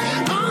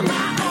 On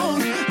my own,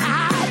 I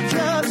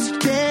just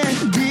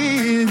can't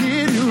get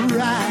it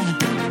right.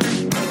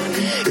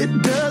 It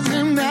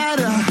doesn't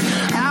matter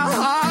how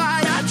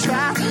hard I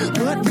try,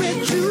 but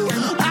with you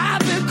I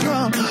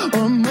become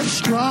a much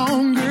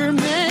stronger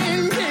man.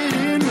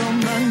 Getting on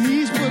my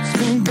knees puts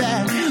me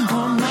back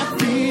on my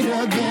feet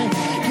again.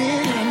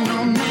 Getting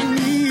on my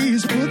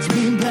knees puts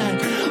me back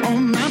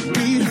on my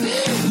feet.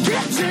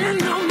 Getting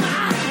on my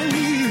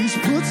knees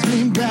puts me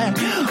back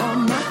on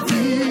my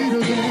feet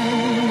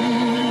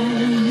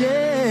again.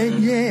 Yeah,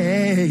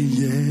 yeah,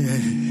 yeah.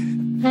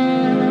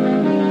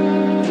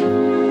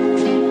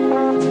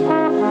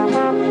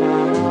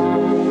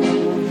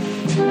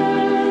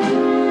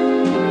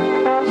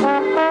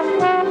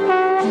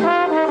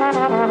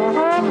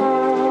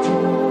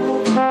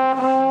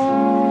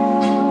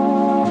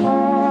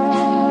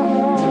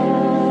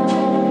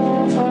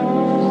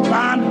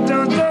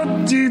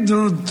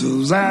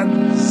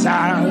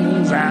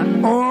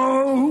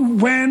 Oh,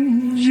 when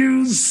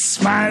you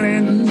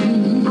smiling,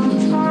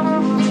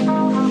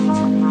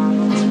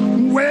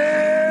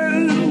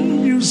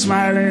 when you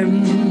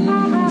smiling,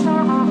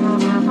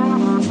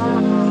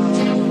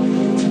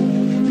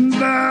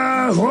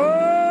 the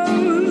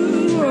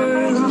whole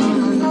world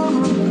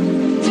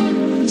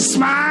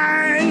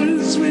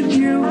smiles with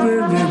you,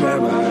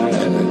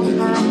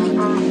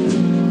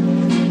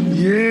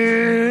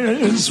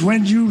 yes,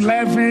 when you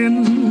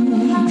laughing.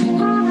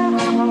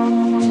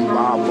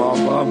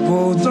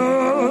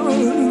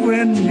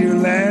 when you're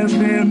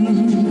laughing.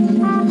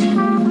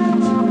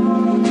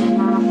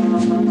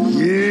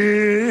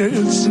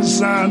 Yes, the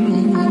sun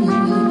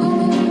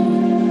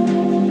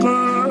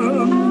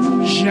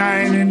comes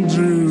shining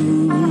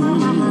through.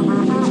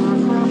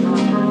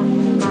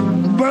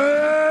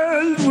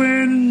 But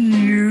when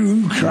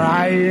you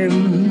crying,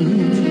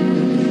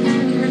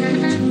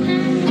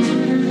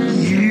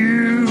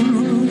 you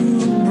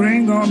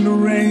bring on the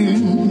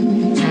rain.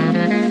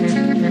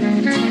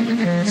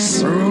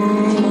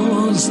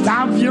 So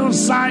stop your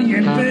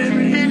sighing,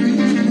 baby,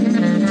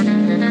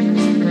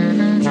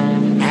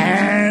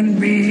 and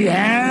be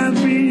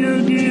happy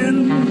again.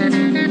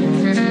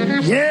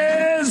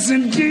 Yes,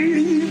 and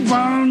keep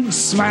on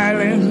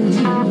smiling.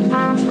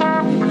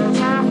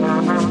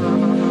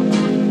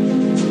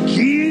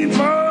 Keep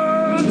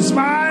on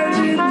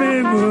smiling,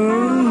 baby.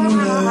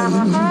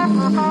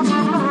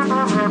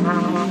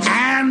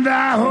 And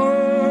I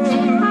hope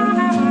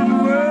the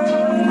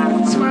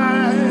world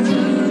smiles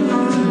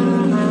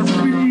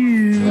with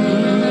you.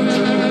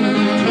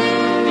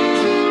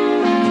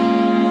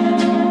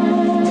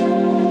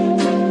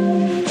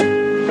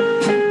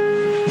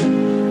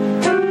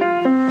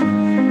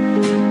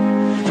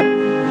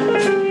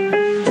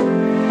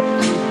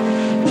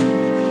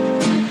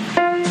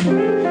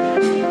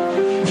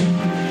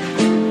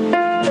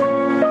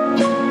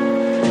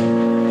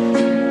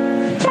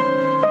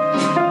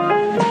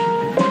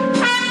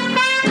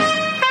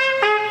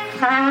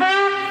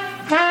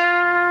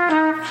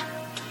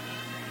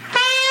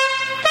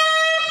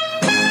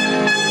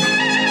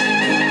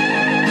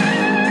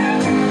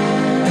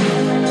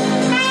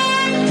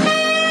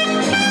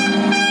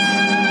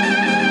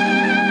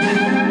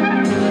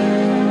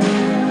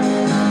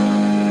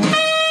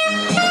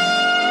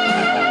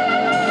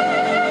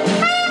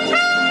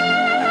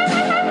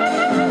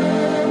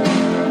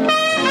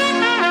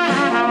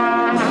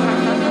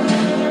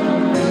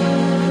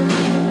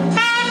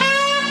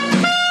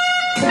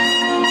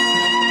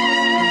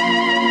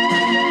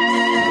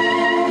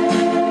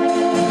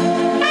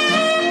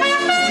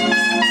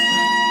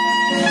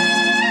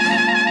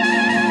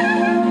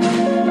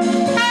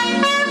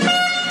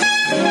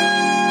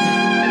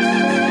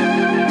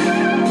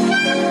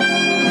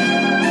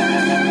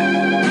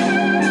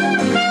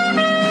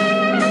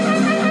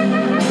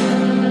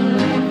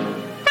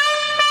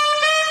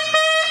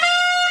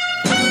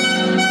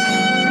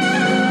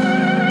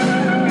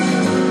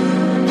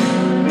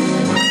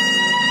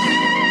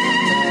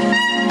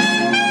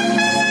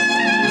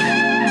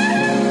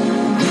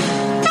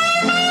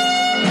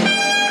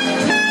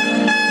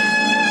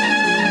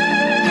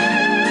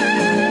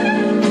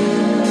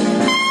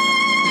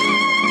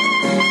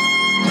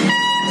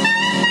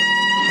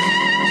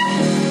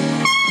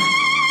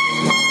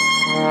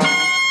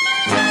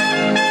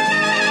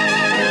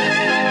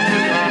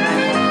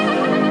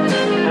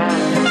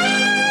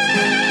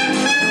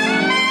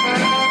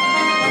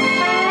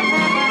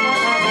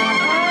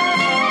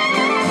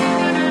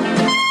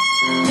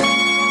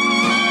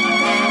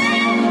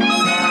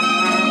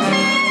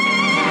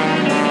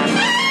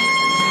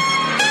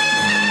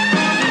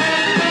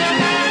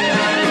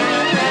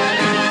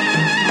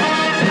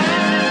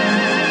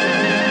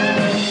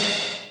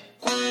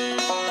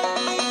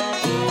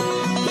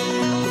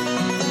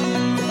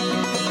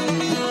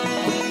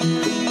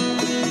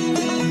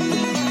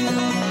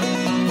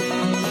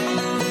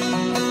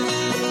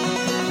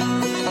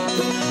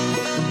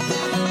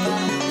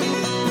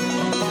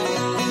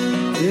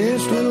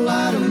 This little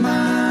light of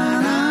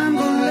mine, I'm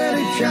gonna let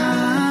it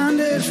shine.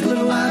 This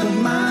little light of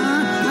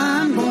mine,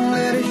 I'm gonna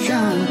let it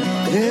shine.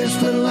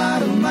 This little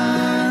light of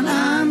mine,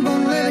 I'm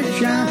gonna let it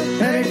shine.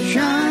 Let it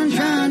shine,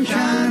 shine,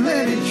 shine,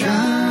 let it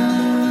shine.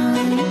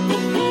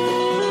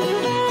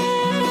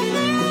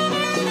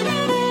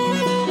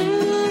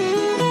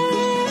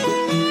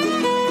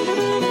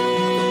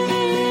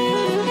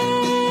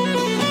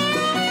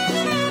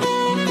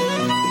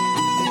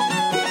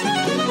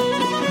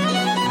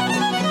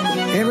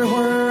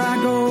 Everywhere I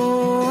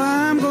go,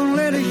 I'm gonna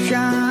let it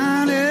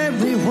shine.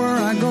 Everywhere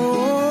I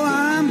go,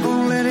 I'm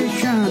gonna let it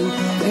shine.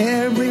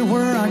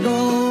 Everywhere I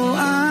go,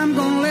 I'm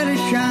gonna let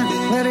it shine.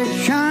 Let it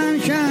shine,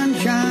 shine,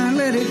 shine,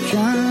 let it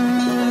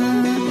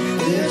shine.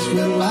 This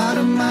little light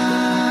of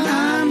mine,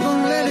 I'm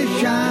gonna let it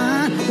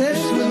shine. This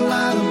little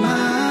light of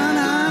mine,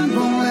 I'm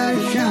gonna let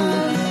it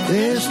shine.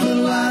 This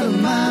little light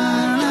of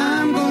mine,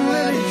 I'm gonna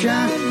let it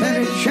shine. Let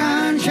it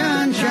shine,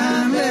 shine,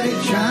 shine, let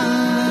it shine.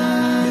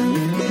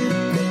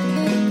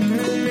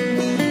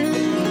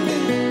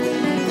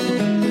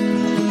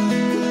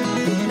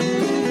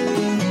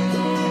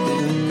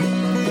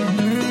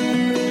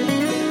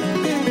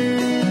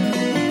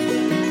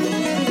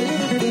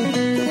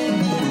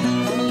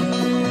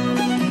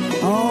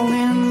 All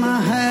in my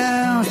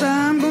house,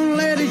 I'm gonna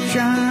let it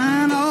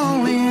shine.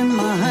 All in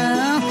my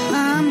house,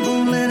 I'm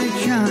gonna let it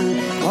shine.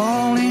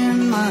 All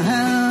in my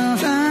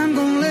house, I'm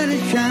gonna let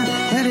it shine.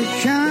 Let it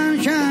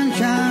shine, shine,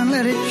 shine,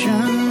 let it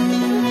shine.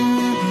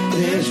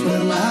 This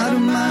little light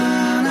of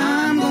mine,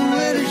 I'm gonna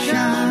let it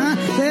shine.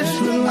 This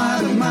little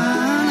light of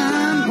mine,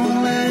 I'm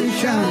gonna let it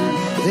shine.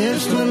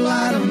 This little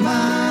light of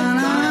mine,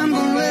 I'm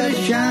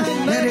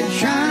shine, let it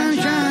shine,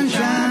 shine,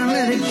 shine,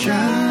 let it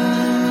shine.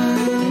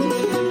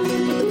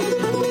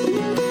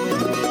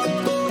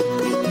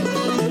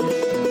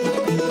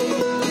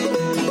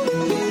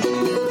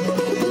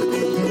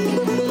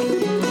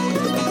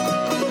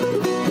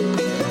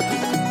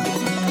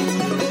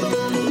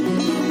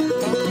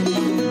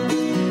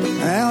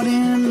 Out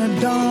in the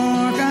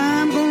dark,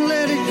 I'm gonna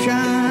let it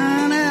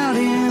shine. Out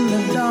in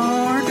the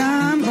dark,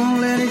 I'm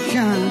gonna let it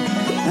shine.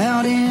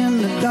 Out in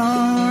the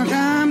dark,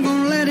 I'm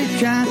gonna let it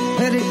shine.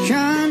 Let it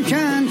shine,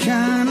 shine,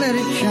 shine, let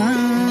it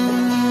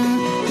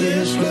shine.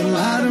 This little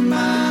light of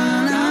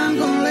mine, I'm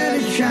gonna let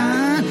it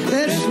shine.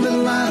 This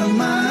little light of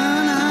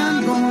mine,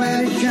 I'm gonna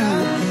let it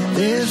shine.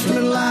 This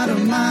little light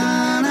of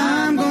mine,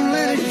 I'm gonna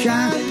let it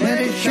shine. Let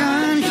it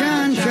shine,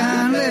 shine,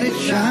 shine, let it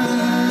shine.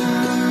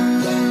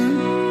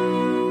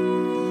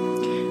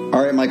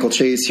 All right, Michael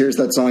Chase, here's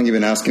that song you've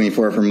been asking me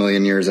for a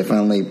million years. I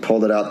finally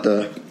pulled it out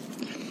the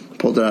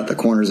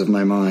corners of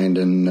my mind,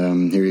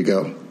 and here you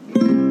go.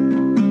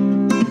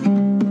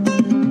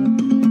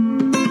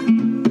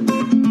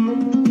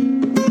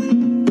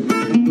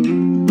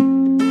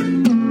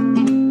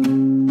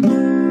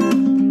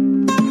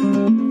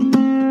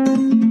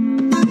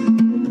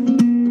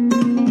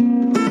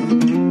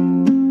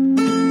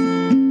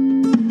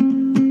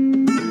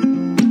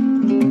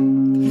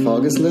 The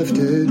fog is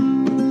lifted.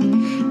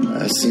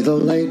 I see the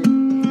light,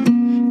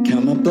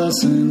 count my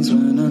blessings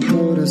when I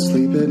go to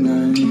sleep at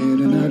night,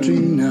 and I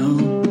dream now.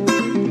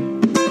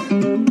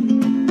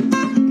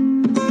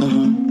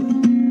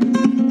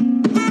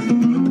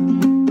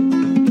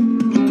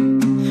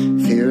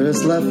 Fear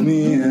has left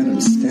me and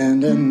I'm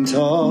standing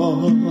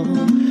tall.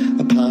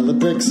 A pile of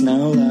bricks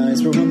now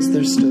lies where once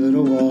there stood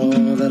a wall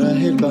that I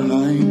hid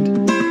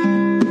behind.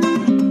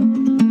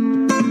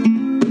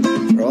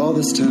 For all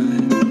this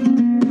time,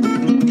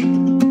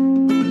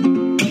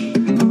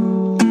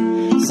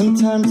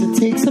 sometimes it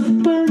takes a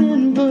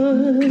burning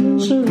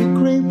bush or a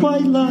great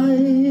white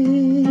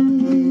light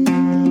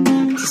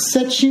to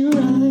set you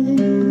right.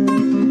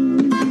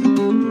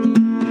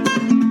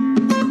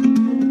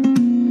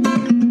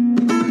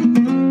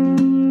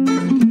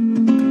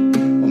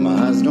 Well, my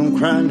eyes don't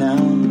cry now,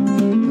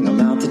 and I'm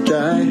out to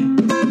dry.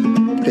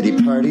 Pity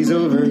party's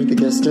over, the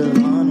guest of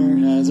honor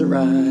has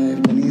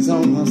arrived, and he's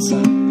on my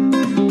side.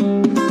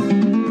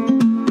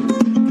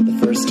 For the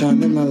first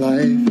time in my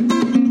life,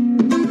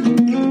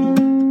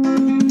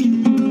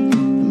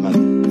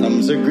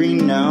 are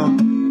green now,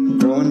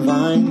 growing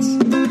vines.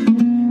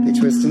 They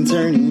twist and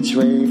turn each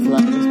way,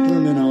 flowers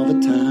blooming all the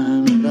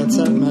time right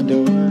outside my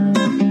door,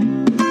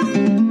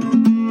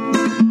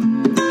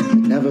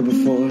 like never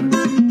before.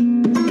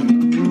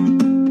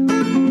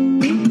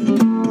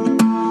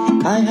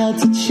 I had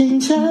to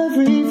change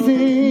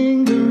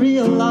everything to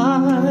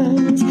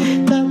realize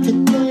that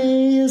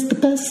today is the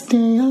best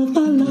day of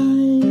my life.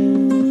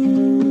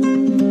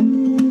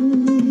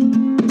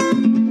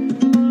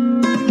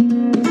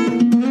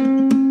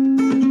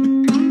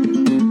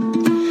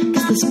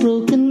 This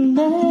broken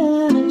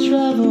man had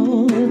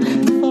traveled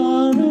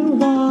far and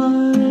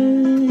wide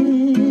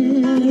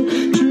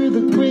through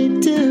the great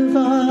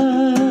divide,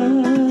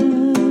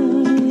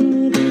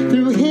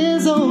 through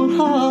his own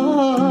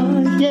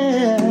heart,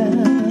 yeah.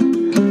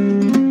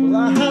 Well,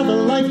 I have a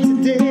life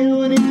today I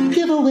want to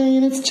give away,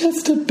 and it's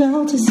just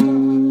about to start.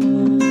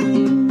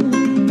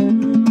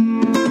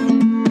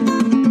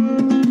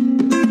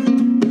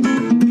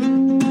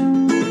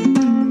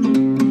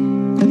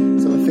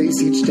 So I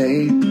face each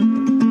day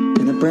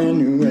in a brand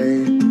new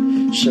way,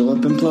 show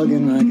up and plug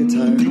in my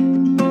guitar,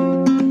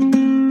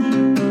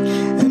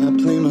 and I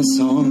play my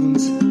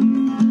songs,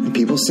 and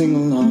people sing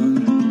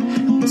along,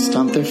 and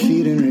stomp their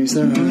feet and raise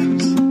their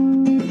arms.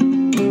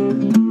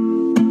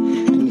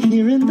 And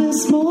here in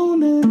this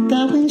moment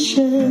that we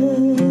share,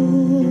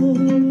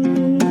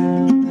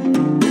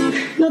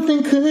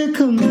 nothing could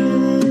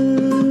compare.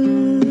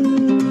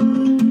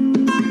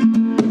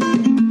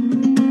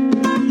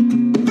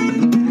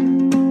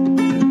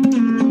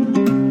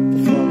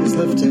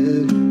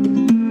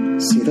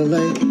 See the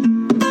light,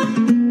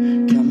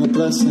 count my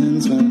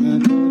blessings when I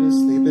go to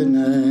sleep at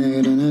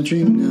night, and I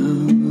dream now.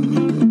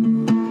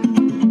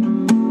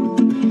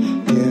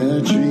 Yeah, I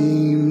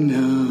dream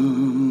now,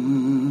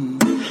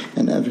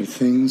 and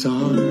everything's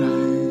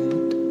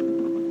alright.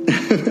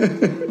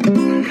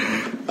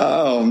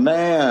 Oh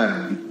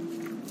man,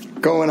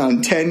 going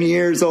on 10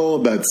 years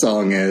old that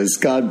song is.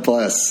 God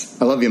bless.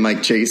 I love you,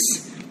 Mike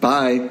Chase.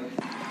 Bye.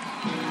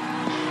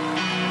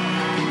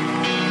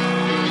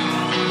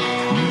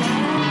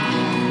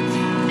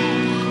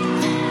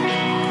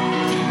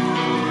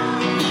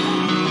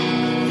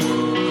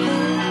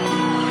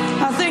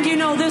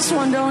 This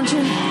one, don't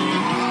you?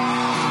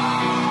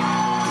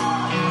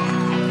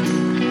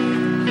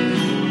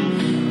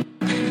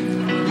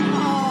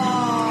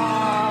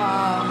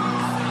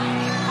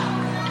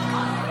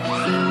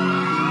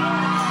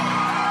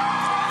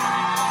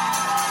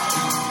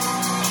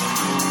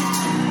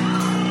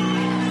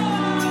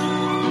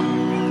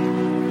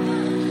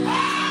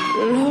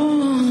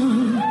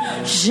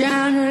 Lord,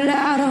 shine a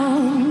light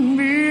on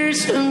me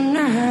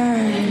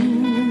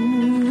tonight.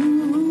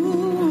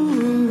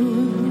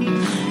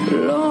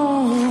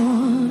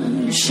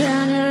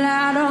 shine your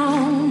light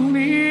on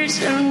me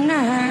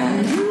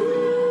tonight.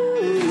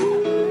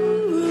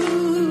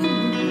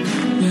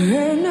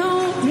 There ain't no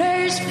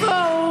place for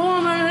a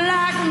woman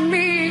like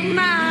me.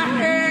 My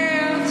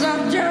hands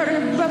are dirty,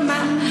 but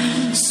my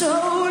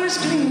soul is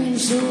clean.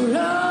 So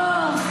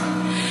Lord,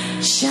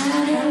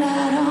 shine your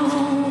light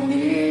on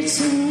me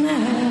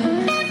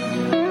tonight.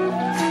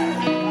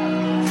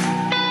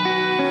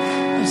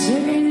 I'm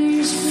taking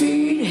these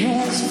feet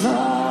as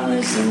far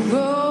as the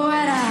road.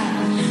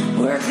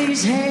 Work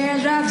these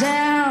hands right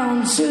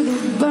down to the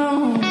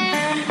bone.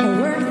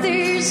 Work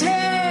these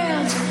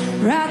hands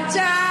right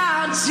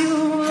down to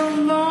the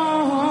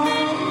bone.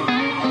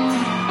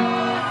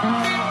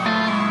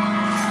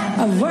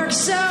 I've worked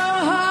so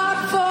hard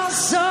for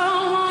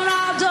someone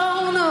I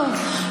don't know.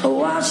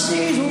 Watch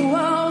these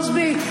walls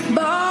be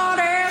bought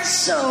and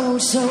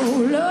sold. So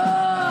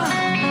Lord,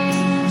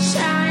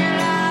 shine your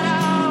light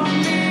on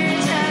me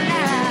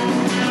tonight.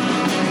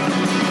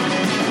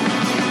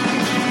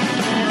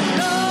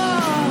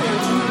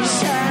 Lord,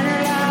 shine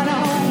your light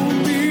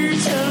on me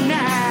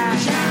tonight.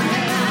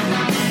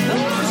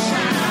 Lord,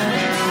 shine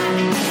your light.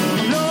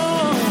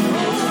 Lord,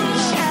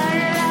 shine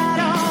your light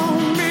on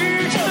me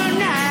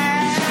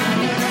tonight.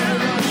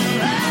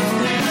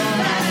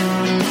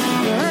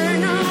 There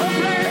ain't no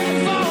place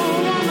for a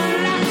woman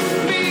like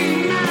me.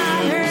 My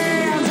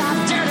hands are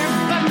dirty,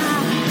 but my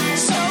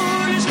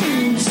soul is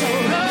clean. So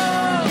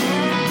Lord,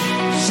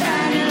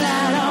 shine your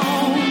light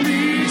on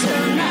me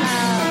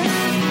tonight.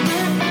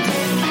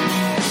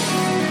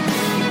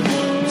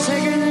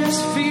 Taking this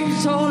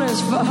feet all as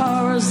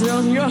far as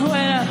on your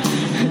way.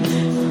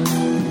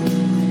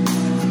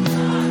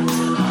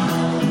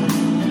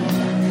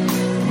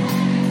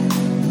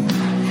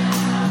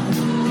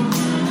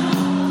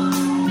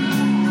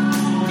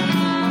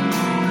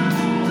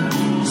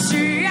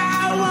 See, I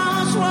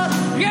once was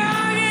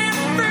young and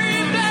free,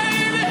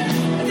 baby.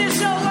 This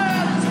old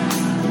world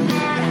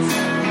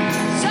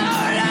so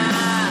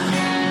long.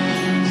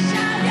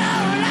 Shine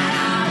your light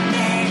on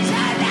me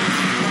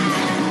tonight.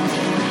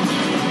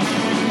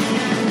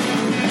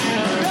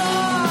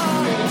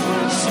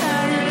 Lord,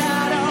 shine your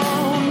light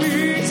on me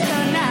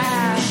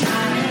tonight.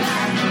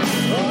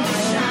 Oh,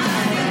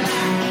 shine your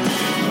light.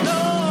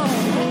 Lord,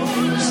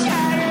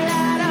 shine your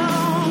light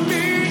on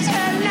me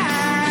tonight.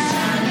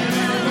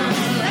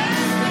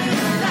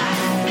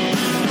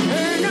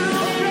 Ain't no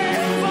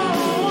place for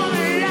a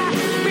woman like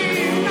me.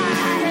 My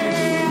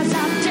hands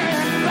are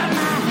dirty, but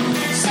my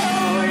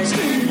soul is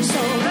clean.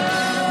 So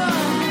Lord,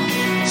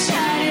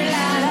 shine your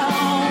light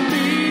on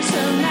me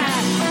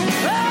tonight.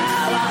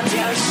 Oh, won't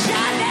you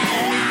shine that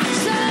light,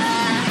 son?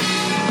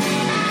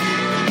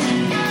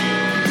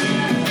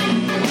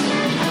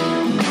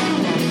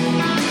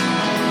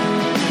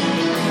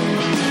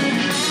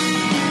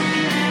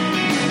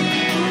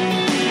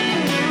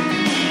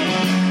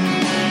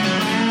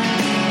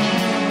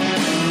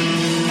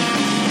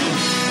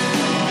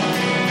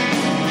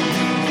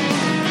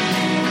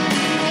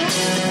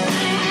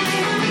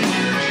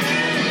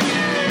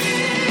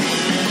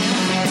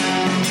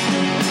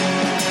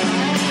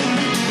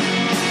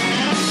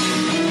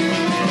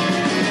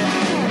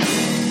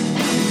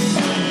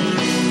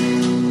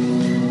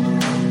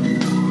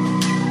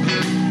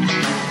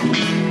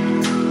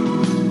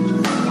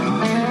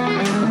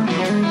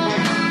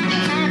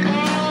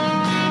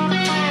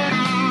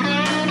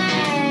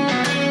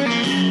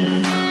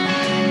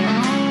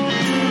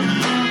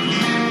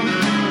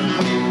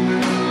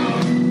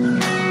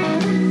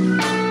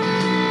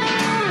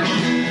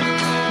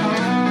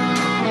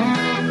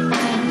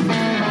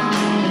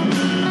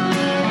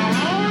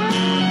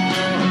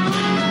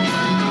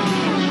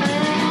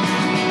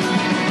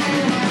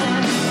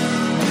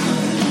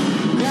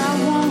 Got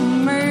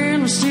one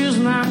man who steals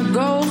my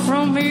gold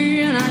from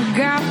me, and I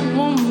got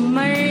one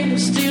man who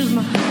steals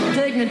my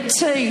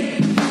dignity.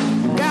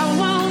 Got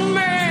one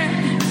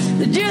man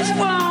that just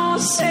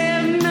won't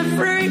set me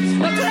free.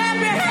 Well, clap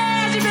your